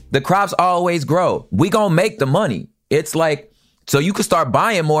fine. The crops always grow. We gonna make the money. It's like, so you can start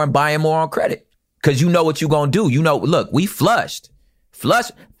buying more and buying more on credit because you know what you gonna do. You know, look, we flushed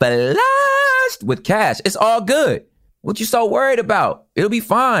with cash. It's all good. What you so worried about? It'll be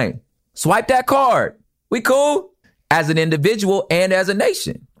fine. Swipe that card. We cool as an individual and as a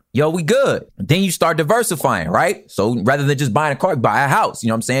nation. Yo, we good. Then you start diversifying, right? So rather than just buying a car, you buy a house. You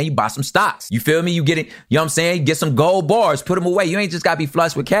know what I'm saying? You buy some stocks. You feel me? You get it. You know what I'm saying? You get some gold bars, put them away. You ain't just got to be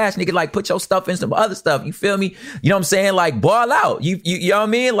flush with cash. Nigga, like put your stuff in some other stuff. You feel me? You know what I'm saying? Like ball out. You know what I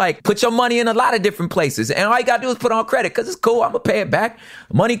mean? Like put your money in a lot of different places. And all you got to do is put on credit because it's cool. I'm going to pay it back.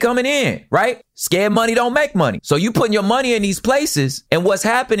 Money coming in, right? Scared money don't make money. So you putting your money in these places, and what's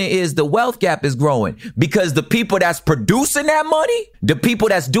happening is the wealth gap is growing because the people that's producing that money, the people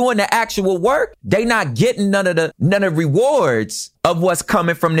that's doing the actual work, they not getting none of the rewards of what's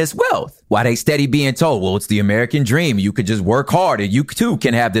coming from this wealth. Why they steady being told, well, it's the American dream. You could just work hard and you too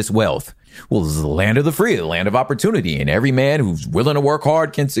can have this wealth. Well, this is the land of the free, the land of opportunity, and every man who's willing to work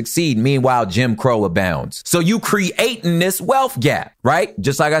hard can succeed. Meanwhile, Jim Crow abounds. So you creating this wealth gap, right?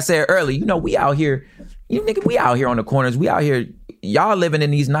 Just like I said earlier, you know, we out here, we out here on the corners. We out here, y'all living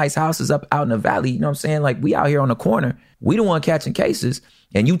in these nice houses up out in the valley. You know what I'm saying? Like we out here on the corner. We the one catching cases.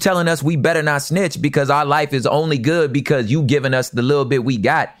 And you telling us we better not snitch because our life is only good because you giving us the little bit we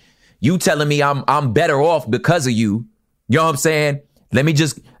got. You telling me I'm better off because of you. You know what I'm saying? Let me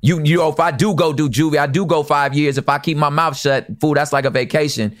just, you know, if I do go do juvie, I do go 5 years. If I keep my mouth shut, fool, that's like a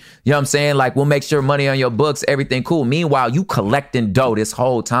vacation. You know what I'm saying? Like, we'll make sure money on your books, everything cool. Meanwhile, you collecting dough this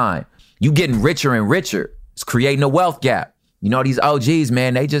whole time. You getting richer and richer. It's creating a wealth gap. You know, these OGs,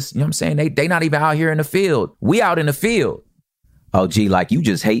 man, they just, you know what I'm saying? They not even out here in the field. We out in the field. OG, like, you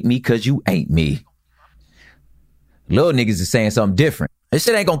just hate me because you ain't me. Little niggas is saying something different. This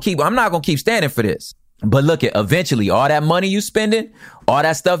shit ain't gonna keep, I'm not gonna keep standing for this. But look at, eventually, all that money you spending, all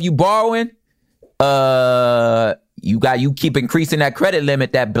that stuff you borrowing, you keep increasing that credit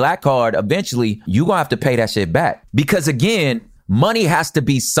limit, that black card, eventually you gonna have to pay that shit back. Because again, money has to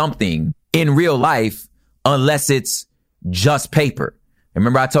be something in real life unless it's just paper.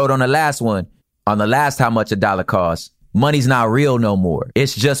 Remember I told on the last how much a dollar costs, money's not real no more.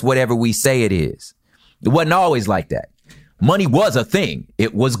 It's just whatever we say it is. It wasn't always like that. Money was a thing.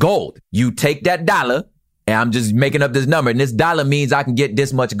 It was gold. You take that dollar, and I'm just making up this number, and this dollar means I can get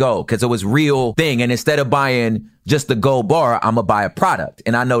this much gold because it was real thing. And instead of buying just the gold bar, I'm going to buy a product.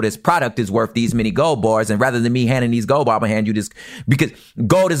 And I know this product is worth these many gold bars. And rather than me handing these gold bars, I'm going to hand you this, because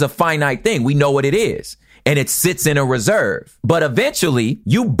gold is a finite thing. We know what it is. And it sits in a reserve. But eventually,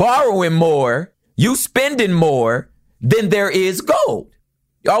 you borrowing more, you spending more than there is gold.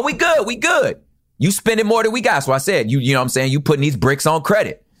 Oh, we good. We good. You spending more than we got. So I said, you know what I'm saying? You putting these bricks on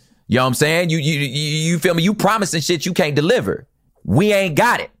credit. You know what I'm saying? You feel me? You promising shit you can't deliver. We ain't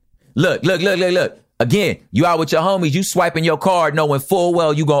got it. Look. Again, you out with your homies, you swiping your card knowing full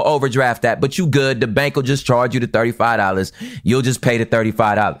well you gonna overdraft that, but you good. The bank will just charge you the $35. You'll just pay the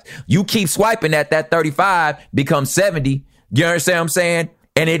 $35. You keep swiping that 35 becomes 70. You understand what I'm saying?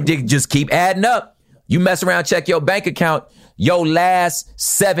 And it just keep adding up. You mess around, check your bank account. Your last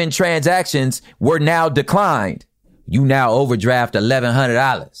 7 transactions were now declined. You now overdraft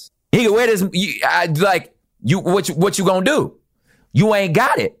 $1,100. Nigga, where does what you gonna do? You ain't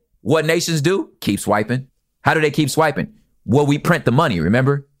got it. What nations do? Keep swiping. How do they keep swiping? Well, we print the money,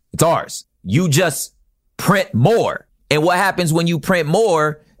 remember? It's ours. You just print more. And what happens when you print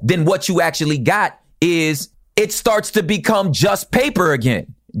more than what you actually got is it starts to become just paper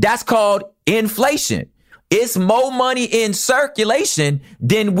again. That's called inflation. It's more money in circulation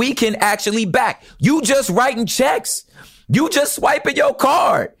than we can actually back. You just writing checks. You just swiping your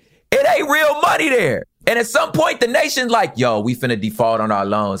card. It ain't real money there. And at some point, the nation's like, yo, we finna default on our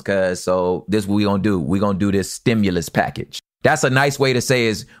loans, so this is what we gonna do. We gonna do this stimulus package. That's a nice way to say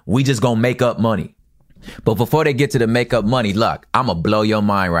is we just gonna make up money. But before they get to the make up money, look, I'm gonna blow your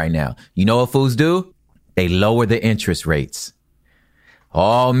mind right now. You know what fools do? They lower the interest rates.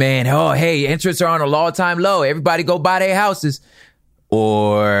 Oh, man. Oh, hey, interests are on a all-time low. Everybody go buy their houses.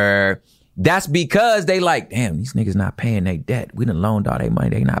 Or that's because they like, damn, these niggas not paying their debt. We done loaned all their money.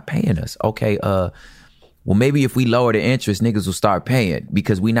 They not paying us. Okay, well, maybe if we lower the interest, niggas will start paying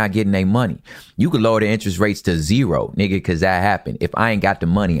because we not getting their money. You could lower the interest rates to 0, nigga, because that happened. If I ain't got the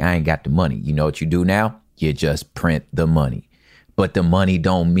money, I ain't got the money. You know what you do now? You just print the money. But the money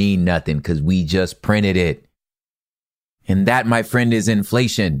don't mean nothing because we just printed it. And that, my friend, is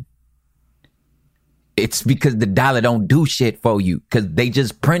inflation. It's because the dollar don't do shit for you because they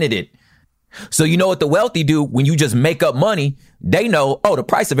just printed it. So you know what the wealthy do when you just make up money? They know, oh, the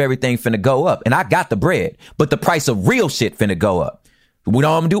price of everything finna go up. And I got the bread, but the price of real shit finna go up. What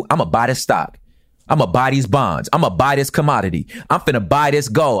I'm gonna do? I'm gonna buy this stock. I'm gonna buy these bonds. I'm gonna buy this commodity. I'm finna buy this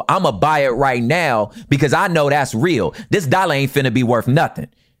gold. I'm gonna buy it right now because I know that's real. This dollar ain't finna be worth nothing.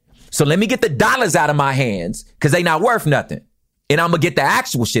 So let me get the dollars out of my hands because they not worth nothing. And I'm gonna get the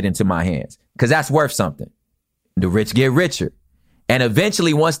actual shit into my hands because that's worth something. The rich get richer. And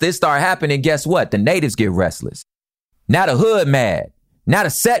eventually, once this start happening, guess what? The natives get restless. Now the hood mad. Now the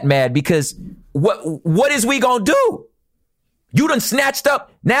set mad because what is we gonna do? You done snatched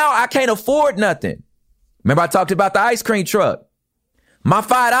up. Now I can't afford nothing. Remember I talked about the ice cream truck. My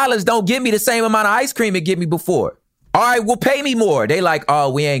 $5 don't give me the same amount of ice cream it gave me before. All right, well, pay me more. They like,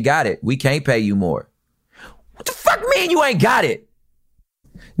 oh, we ain't got it. We can't pay you more. What the fuck mean you ain't got it?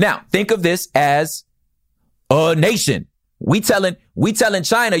 Now, think of this as a nation. We telling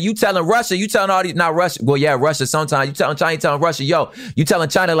China, you telling Russia, you telling all these, not Russia. Well, yeah, Russia sometimes. You telling China, you telling Russia, yo, you telling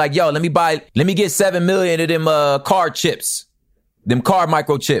China like, yo, let me get 7 million of them car chips. Them car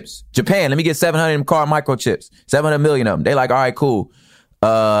microchips. Japan, let me get 700 of them car microchips. 700 million of them. They like, all right, cool.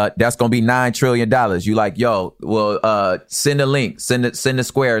 That's gonna be $9 trillion. You like, yo, well, send a link, send the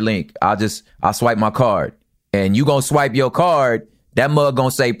Square link. I'll swipe my card. And you gonna swipe your card, that mug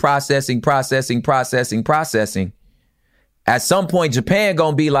gonna say processing. At some point, Japan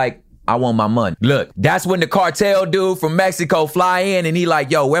gonna be like, I want my money. Look, that's when the cartel dude from Mexico fly in and he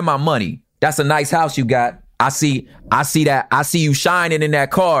like, yo, where my money? That's a nice house you got. I see that. I see you shining in that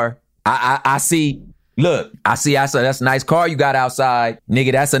car. I see, look, that's a nice car you got outside.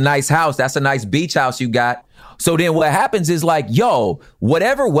 Nigga, that's a nice house. That's a nice beach house you got. So then what happens is like, yo,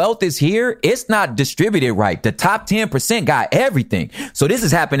 whatever wealth is here, it's not distributed right. The top 10% got everything. So this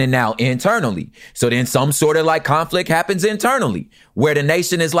is happening now internally. So then some sort of like conflict happens internally where the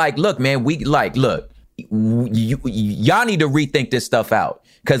nation is like, look, man, look, y'all need to rethink this stuff out,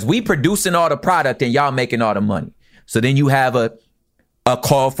 because we producing all the product and y'all making all the money. So then you have a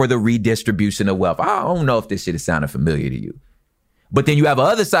call for the redistribution of wealth. I don't know if this shit is sounding familiar to you. But then you have a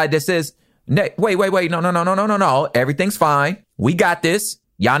other side that says, wait, no. Everything's fine. We got this.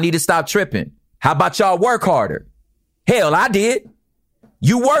 Y'all need to stop tripping. How about y'all work harder? Hell, I did.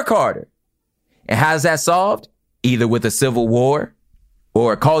 You work harder. And how's that solved? Either with a civil war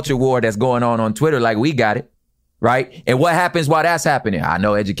or a culture war that's going on Twitter like we got it, right? And what happens while that's happening? I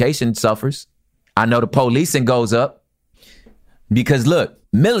know education suffers. I know the policing goes up. Because look,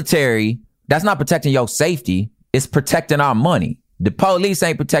 military, that's not protecting your safety. It's protecting our money. The police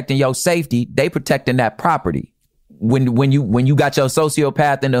ain't protecting your safety. They protecting that property. When you got your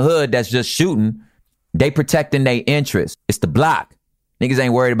sociopath in the hood that's just shooting, they protecting their interests. It's the block. Niggas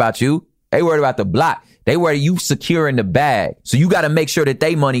ain't worried about you. They worried about the block. They worried you securing the bag. So you got to make sure that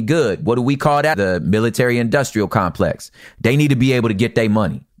they money good. What do we call that? The military industrial complex. They need to be able to get their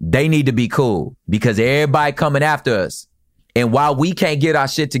money. They need to be cool because everybody coming after us. And while we can't get our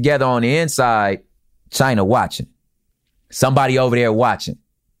shit together on the inside, China watching. Somebody over there watching.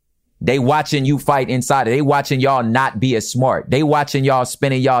 They watching you fight inside. They watching y'all not be as smart. They watching y'all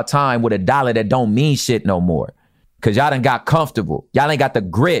spending y'all time with $1 that don't mean shit no more. Cause y'all done got comfortable. Y'all ain't got the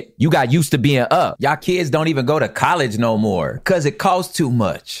grit. You got used to being up. Y'all kids don't even go to college no more cause it costs too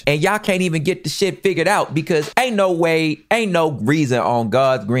much. And y'all can't even get the shit figured out because ain't no reason on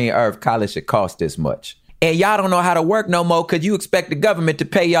God's green earth college should cost this much. And y'all don't know how to work no more cause you expect the government to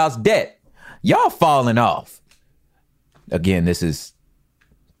pay y'all's debt. Y'all falling off. Again, this is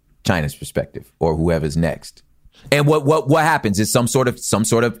China's perspective or whoever's next. And what happens is some sort of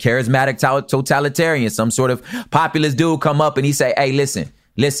charismatic totalitarian, some sort of populist dude come up and he say, hey, listen,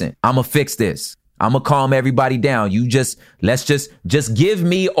 I'm gonna fix this. I'm gonna calm everybody down. Let's just give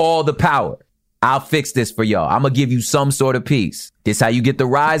me all the power. I'll fix this for y'all. I'm gonna give you some sort of peace. This how you get the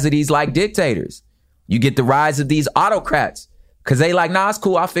rise of these like dictators. You get the rise of these autocrats because they like, nah, it's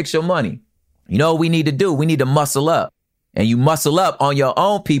cool. I'll fix your money. You know what we need to do? We need to muscle up. And you muscle up on your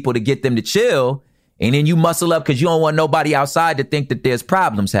own people to get them to chill. And then you muscle up because you don't want nobody outside to think that there's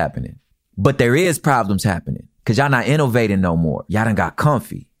problems happening. But there is problems happening because y'all not innovating no more. Y'all done got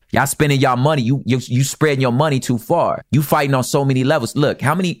comfy. Y'all spending y'all money. You spreading your money too far. You fighting on so many levels. Look,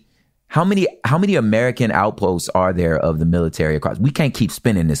 how many American outposts are there of the military across? We can't keep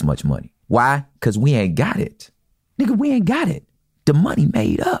spending this much money. Why? Because we ain't got it. Nigga, we ain't got it. The money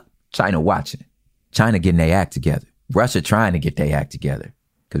made up. China watching. China getting their act together. Russia trying to get their act together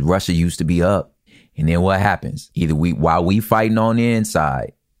because Russia used to be up. And then what happens? Either while we fighting on the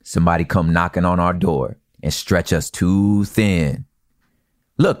inside, somebody come knocking on our door and stretch us too thin.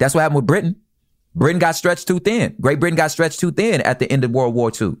 Look, that's what happened with Britain. Britain got stretched too thin. Great Britain got stretched too thin at the end of World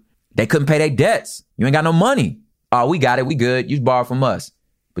War II. They couldn't pay their debts. You ain't got no money. Oh, we got it. We good. You borrow from us.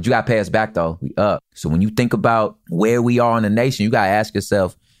 But you got to pay us back, though. We up. So when you think about where we are in the nation, you got to ask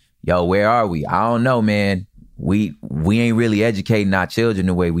yourself, yo, where are we? I don't know, man. We ain't really educating our children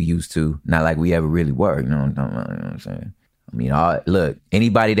the way we used to. Not like we ever really were. You know what I'm saying? I mean, look,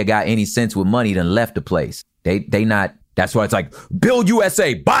 anybody that got any sense with money done left the place. They not. That's why it's like, build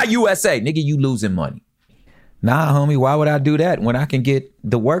USA, buy USA. Nigga, you losing money. Nah, homie, why would I do that when I can get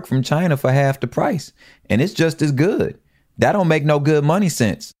the work from China for half the price? And it's just as good. That don't make no good money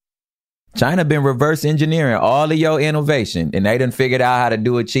sense. China been reverse engineering all of your innovation and they done figured out how to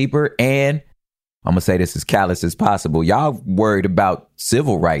do it cheaper. And I'm going to say this as callous as possible. Y'all worried about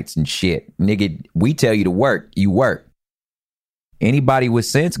civil rights and shit. Nigga, we tell you to work, you work. Anybody with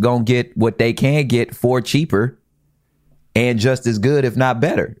sense gonna get what they can get for cheaper and just as good, if not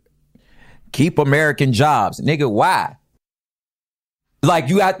better. Keep American jobs. Nigga, why? Like,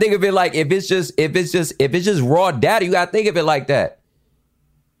 you gotta think of it like if it's just raw data, you gotta think of it like that.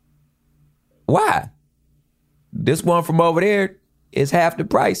 Why? This one from over there is half the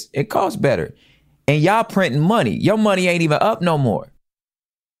price. It costs better. And y'all printing money. Your money ain't even up no more.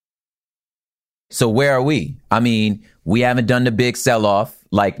 So where are we? I mean, we haven't done the big sell-off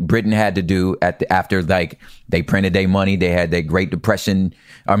like Britain had to do after like they printed their money. They had their Great Depression.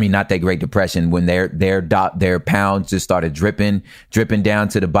 I mean, not their Great Depression, when their pounds just started dripping down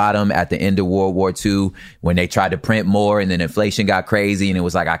to the bottom at the end of World War II, when they tried to print more and then inflation got crazy and it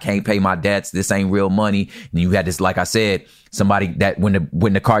was like, I can't pay my debts. This ain't real money. And you had this, like I said, somebody that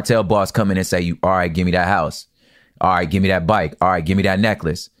when the cartel boss come in and say, all right, give me that house. All right, give me that bike. All right, give me that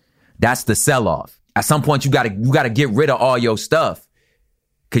necklace. That's the sell-off. At some point, you gotta get rid of all your stuff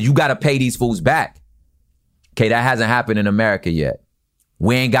because you gotta pay these fools back. Okay, that hasn't happened in America yet.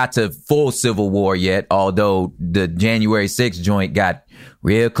 We ain't got to full civil war yet, although the January 6th joint got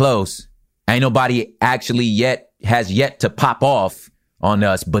real close. Ain't nobody actually has yet to pop off on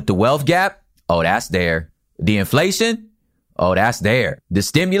us. But the wealth gap, oh, that's there. The inflation, oh, that's there. The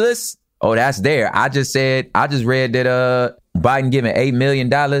stimulus, oh, that's there. I just read that Biden giving $8 million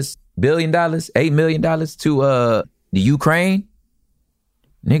to the Ukraine.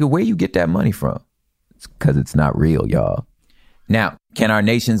 Nigga, where you get that money from? It's because it's not real, y'all. Now, can our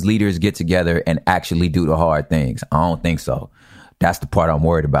nation's leaders get together and actually do the hard things? I don't think so. That's the part I'm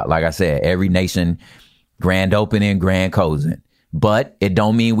worried about. Like I said, every nation, grand opening, grand closing. But it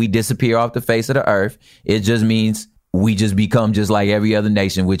don't mean we disappear off the face of the earth. It just means we just become just like every other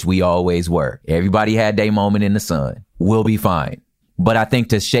nation, which we always were. Everybody had their moment in the sun. We'll be fine. But I think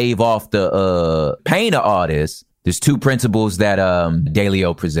to shave off the pain of all this, there's two principles that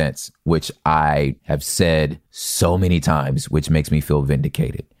DeLeo presents, which I have said so many times, which makes me feel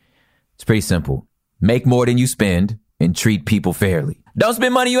vindicated. It's pretty simple. Make more than you spend and treat people fairly. Don't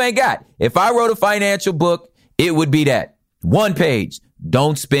spend money you ain't got. If I wrote a financial book, it would be that. One page.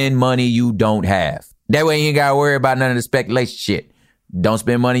 Don't spend money you don't have. That way you ain't got to worry about none of the speculation shit. Don't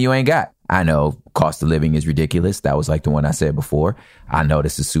spend money you ain't got. I know cost of living is ridiculous. That was like the one I said before. I know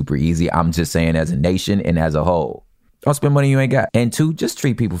this is super easy. I'm just saying as a nation and as a whole. Don't spend money you ain't got. And two, just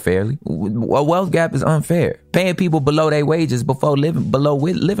treat people fairly. A wealth gap is unfair. Paying people below their wages below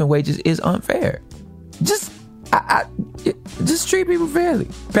living wages is unfair. Just treat people fairly.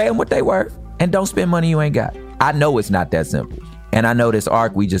 Pay them what they worth and don't spend money you ain't got. I know it's not that simple. And I know this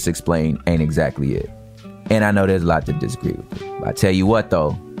arc we just explained ain't exactly it. And I know there's a lot to disagree with. But I tell you what,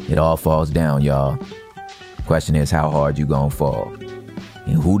 though, it all falls down, y'all. The question is how hard you gonna fall.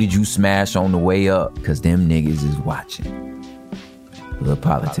 And who did you smash on the way up? Because them niggas is watching. The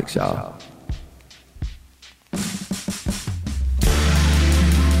politics, y'all.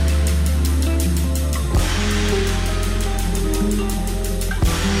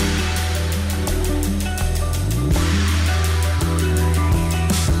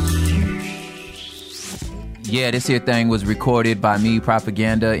 Yeah, this here thing was recorded by me,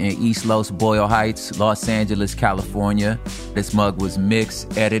 Propaganda, in East Los Boyle Heights, Los Angeles, California. This mug was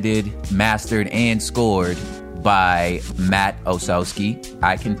mixed, edited, mastered, and scored by Matt Osowski.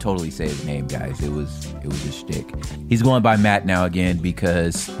 I can totally say his name, guys. It was a shtick. He's going by Matt now again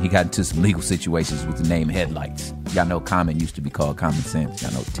because he got into some legal situations with the name Headlights. Y'all know Common used to be called Common Sense.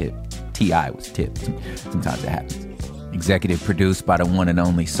 Y'all know T.I. was Tip. Sometimes it happens. Executive produced by the one and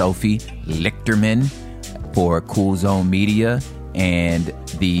only Sophie Lichterman for Cool Zone Media, and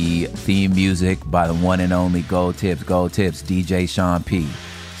the theme music by the one and only Gold Tips, DJ Sean P.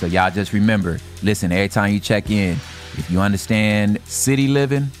 So y'all just remember, listen, every time you check in, if you understand city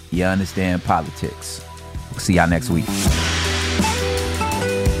living, you understand politics. We'll see y'all next week.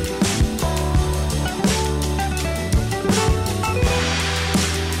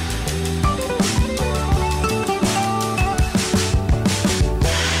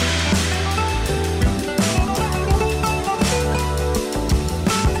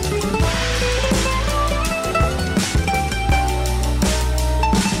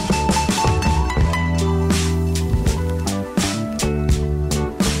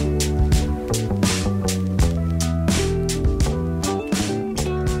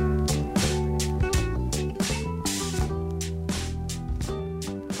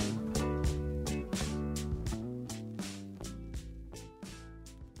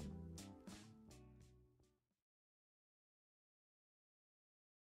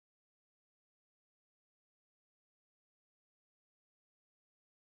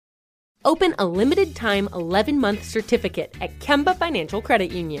 Open a limited-time 11-month certificate at Kemba Financial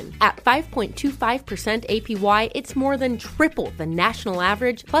Credit Union. At 5.25% APY, it's more than triple the national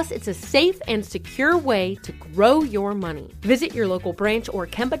average, plus it's a safe and secure way to grow your money. Visit your local branch or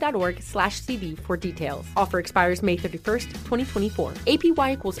kemba.org/CD for details. Offer expires May 31st, 2024.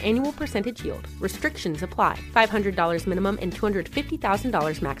 APY equals annual percentage yield. Restrictions apply. $500 minimum and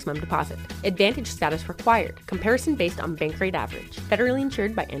 $250,000 maximum deposit. Advantage status required. Comparison based on bank rate average. Federally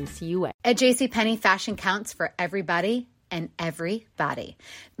insured by NCUA. At JCPenney, fashion counts for everybody and everybody.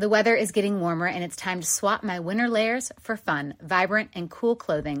 The weather is getting warmer and it's time to swap my winter layers for fun, vibrant, and cool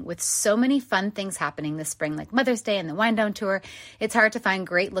clothing. With so many fun things happening this spring, like Mother's Day and the Wind Down Tour, it's hard to find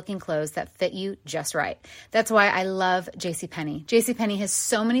great looking clothes that fit you just right. That's why I love JCPenney. JCPenney has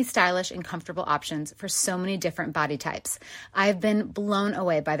so many stylish and comfortable options for so many different body types. I've been blown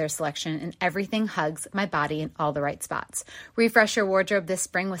away by their selection, and everything hugs my body in all the right spots. Refresh your wardrobe this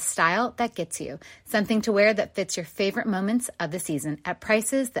spring with style that gets you. Something to wear that fits your favorite moment moments of the season at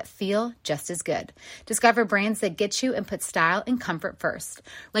prices that feel just as good. Discover brands that get you and put style and comfort first,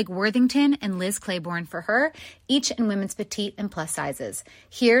 like Worthington and Liz Claiborne for her, each in women's petite and plus sizes.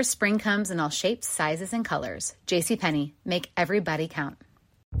 Here, spring comes in all shapes, sizes, and colors. JCPenney, make everybody count.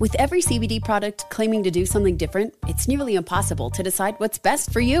 With every CBD product claiming to do something different, it's nearly impossible to decide what's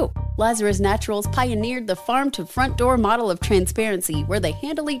best for you. Lazarus Naturals pioneered the farm-to-front-door model of transparency, where they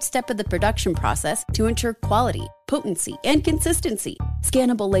handle each step of the production process to ensure quality, potency, and consistency.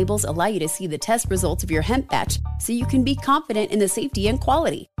 Scannable labels allow you to see the test results of your hemp batch, so you can be confident in the safety and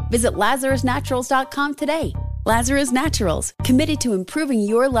quality. Visit LazarusNaturals.com today. Lazarus Naturals, committed to improving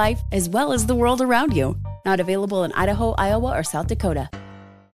your life as well as the world around you. Not available in Idaho, Iowa, or South Dakota.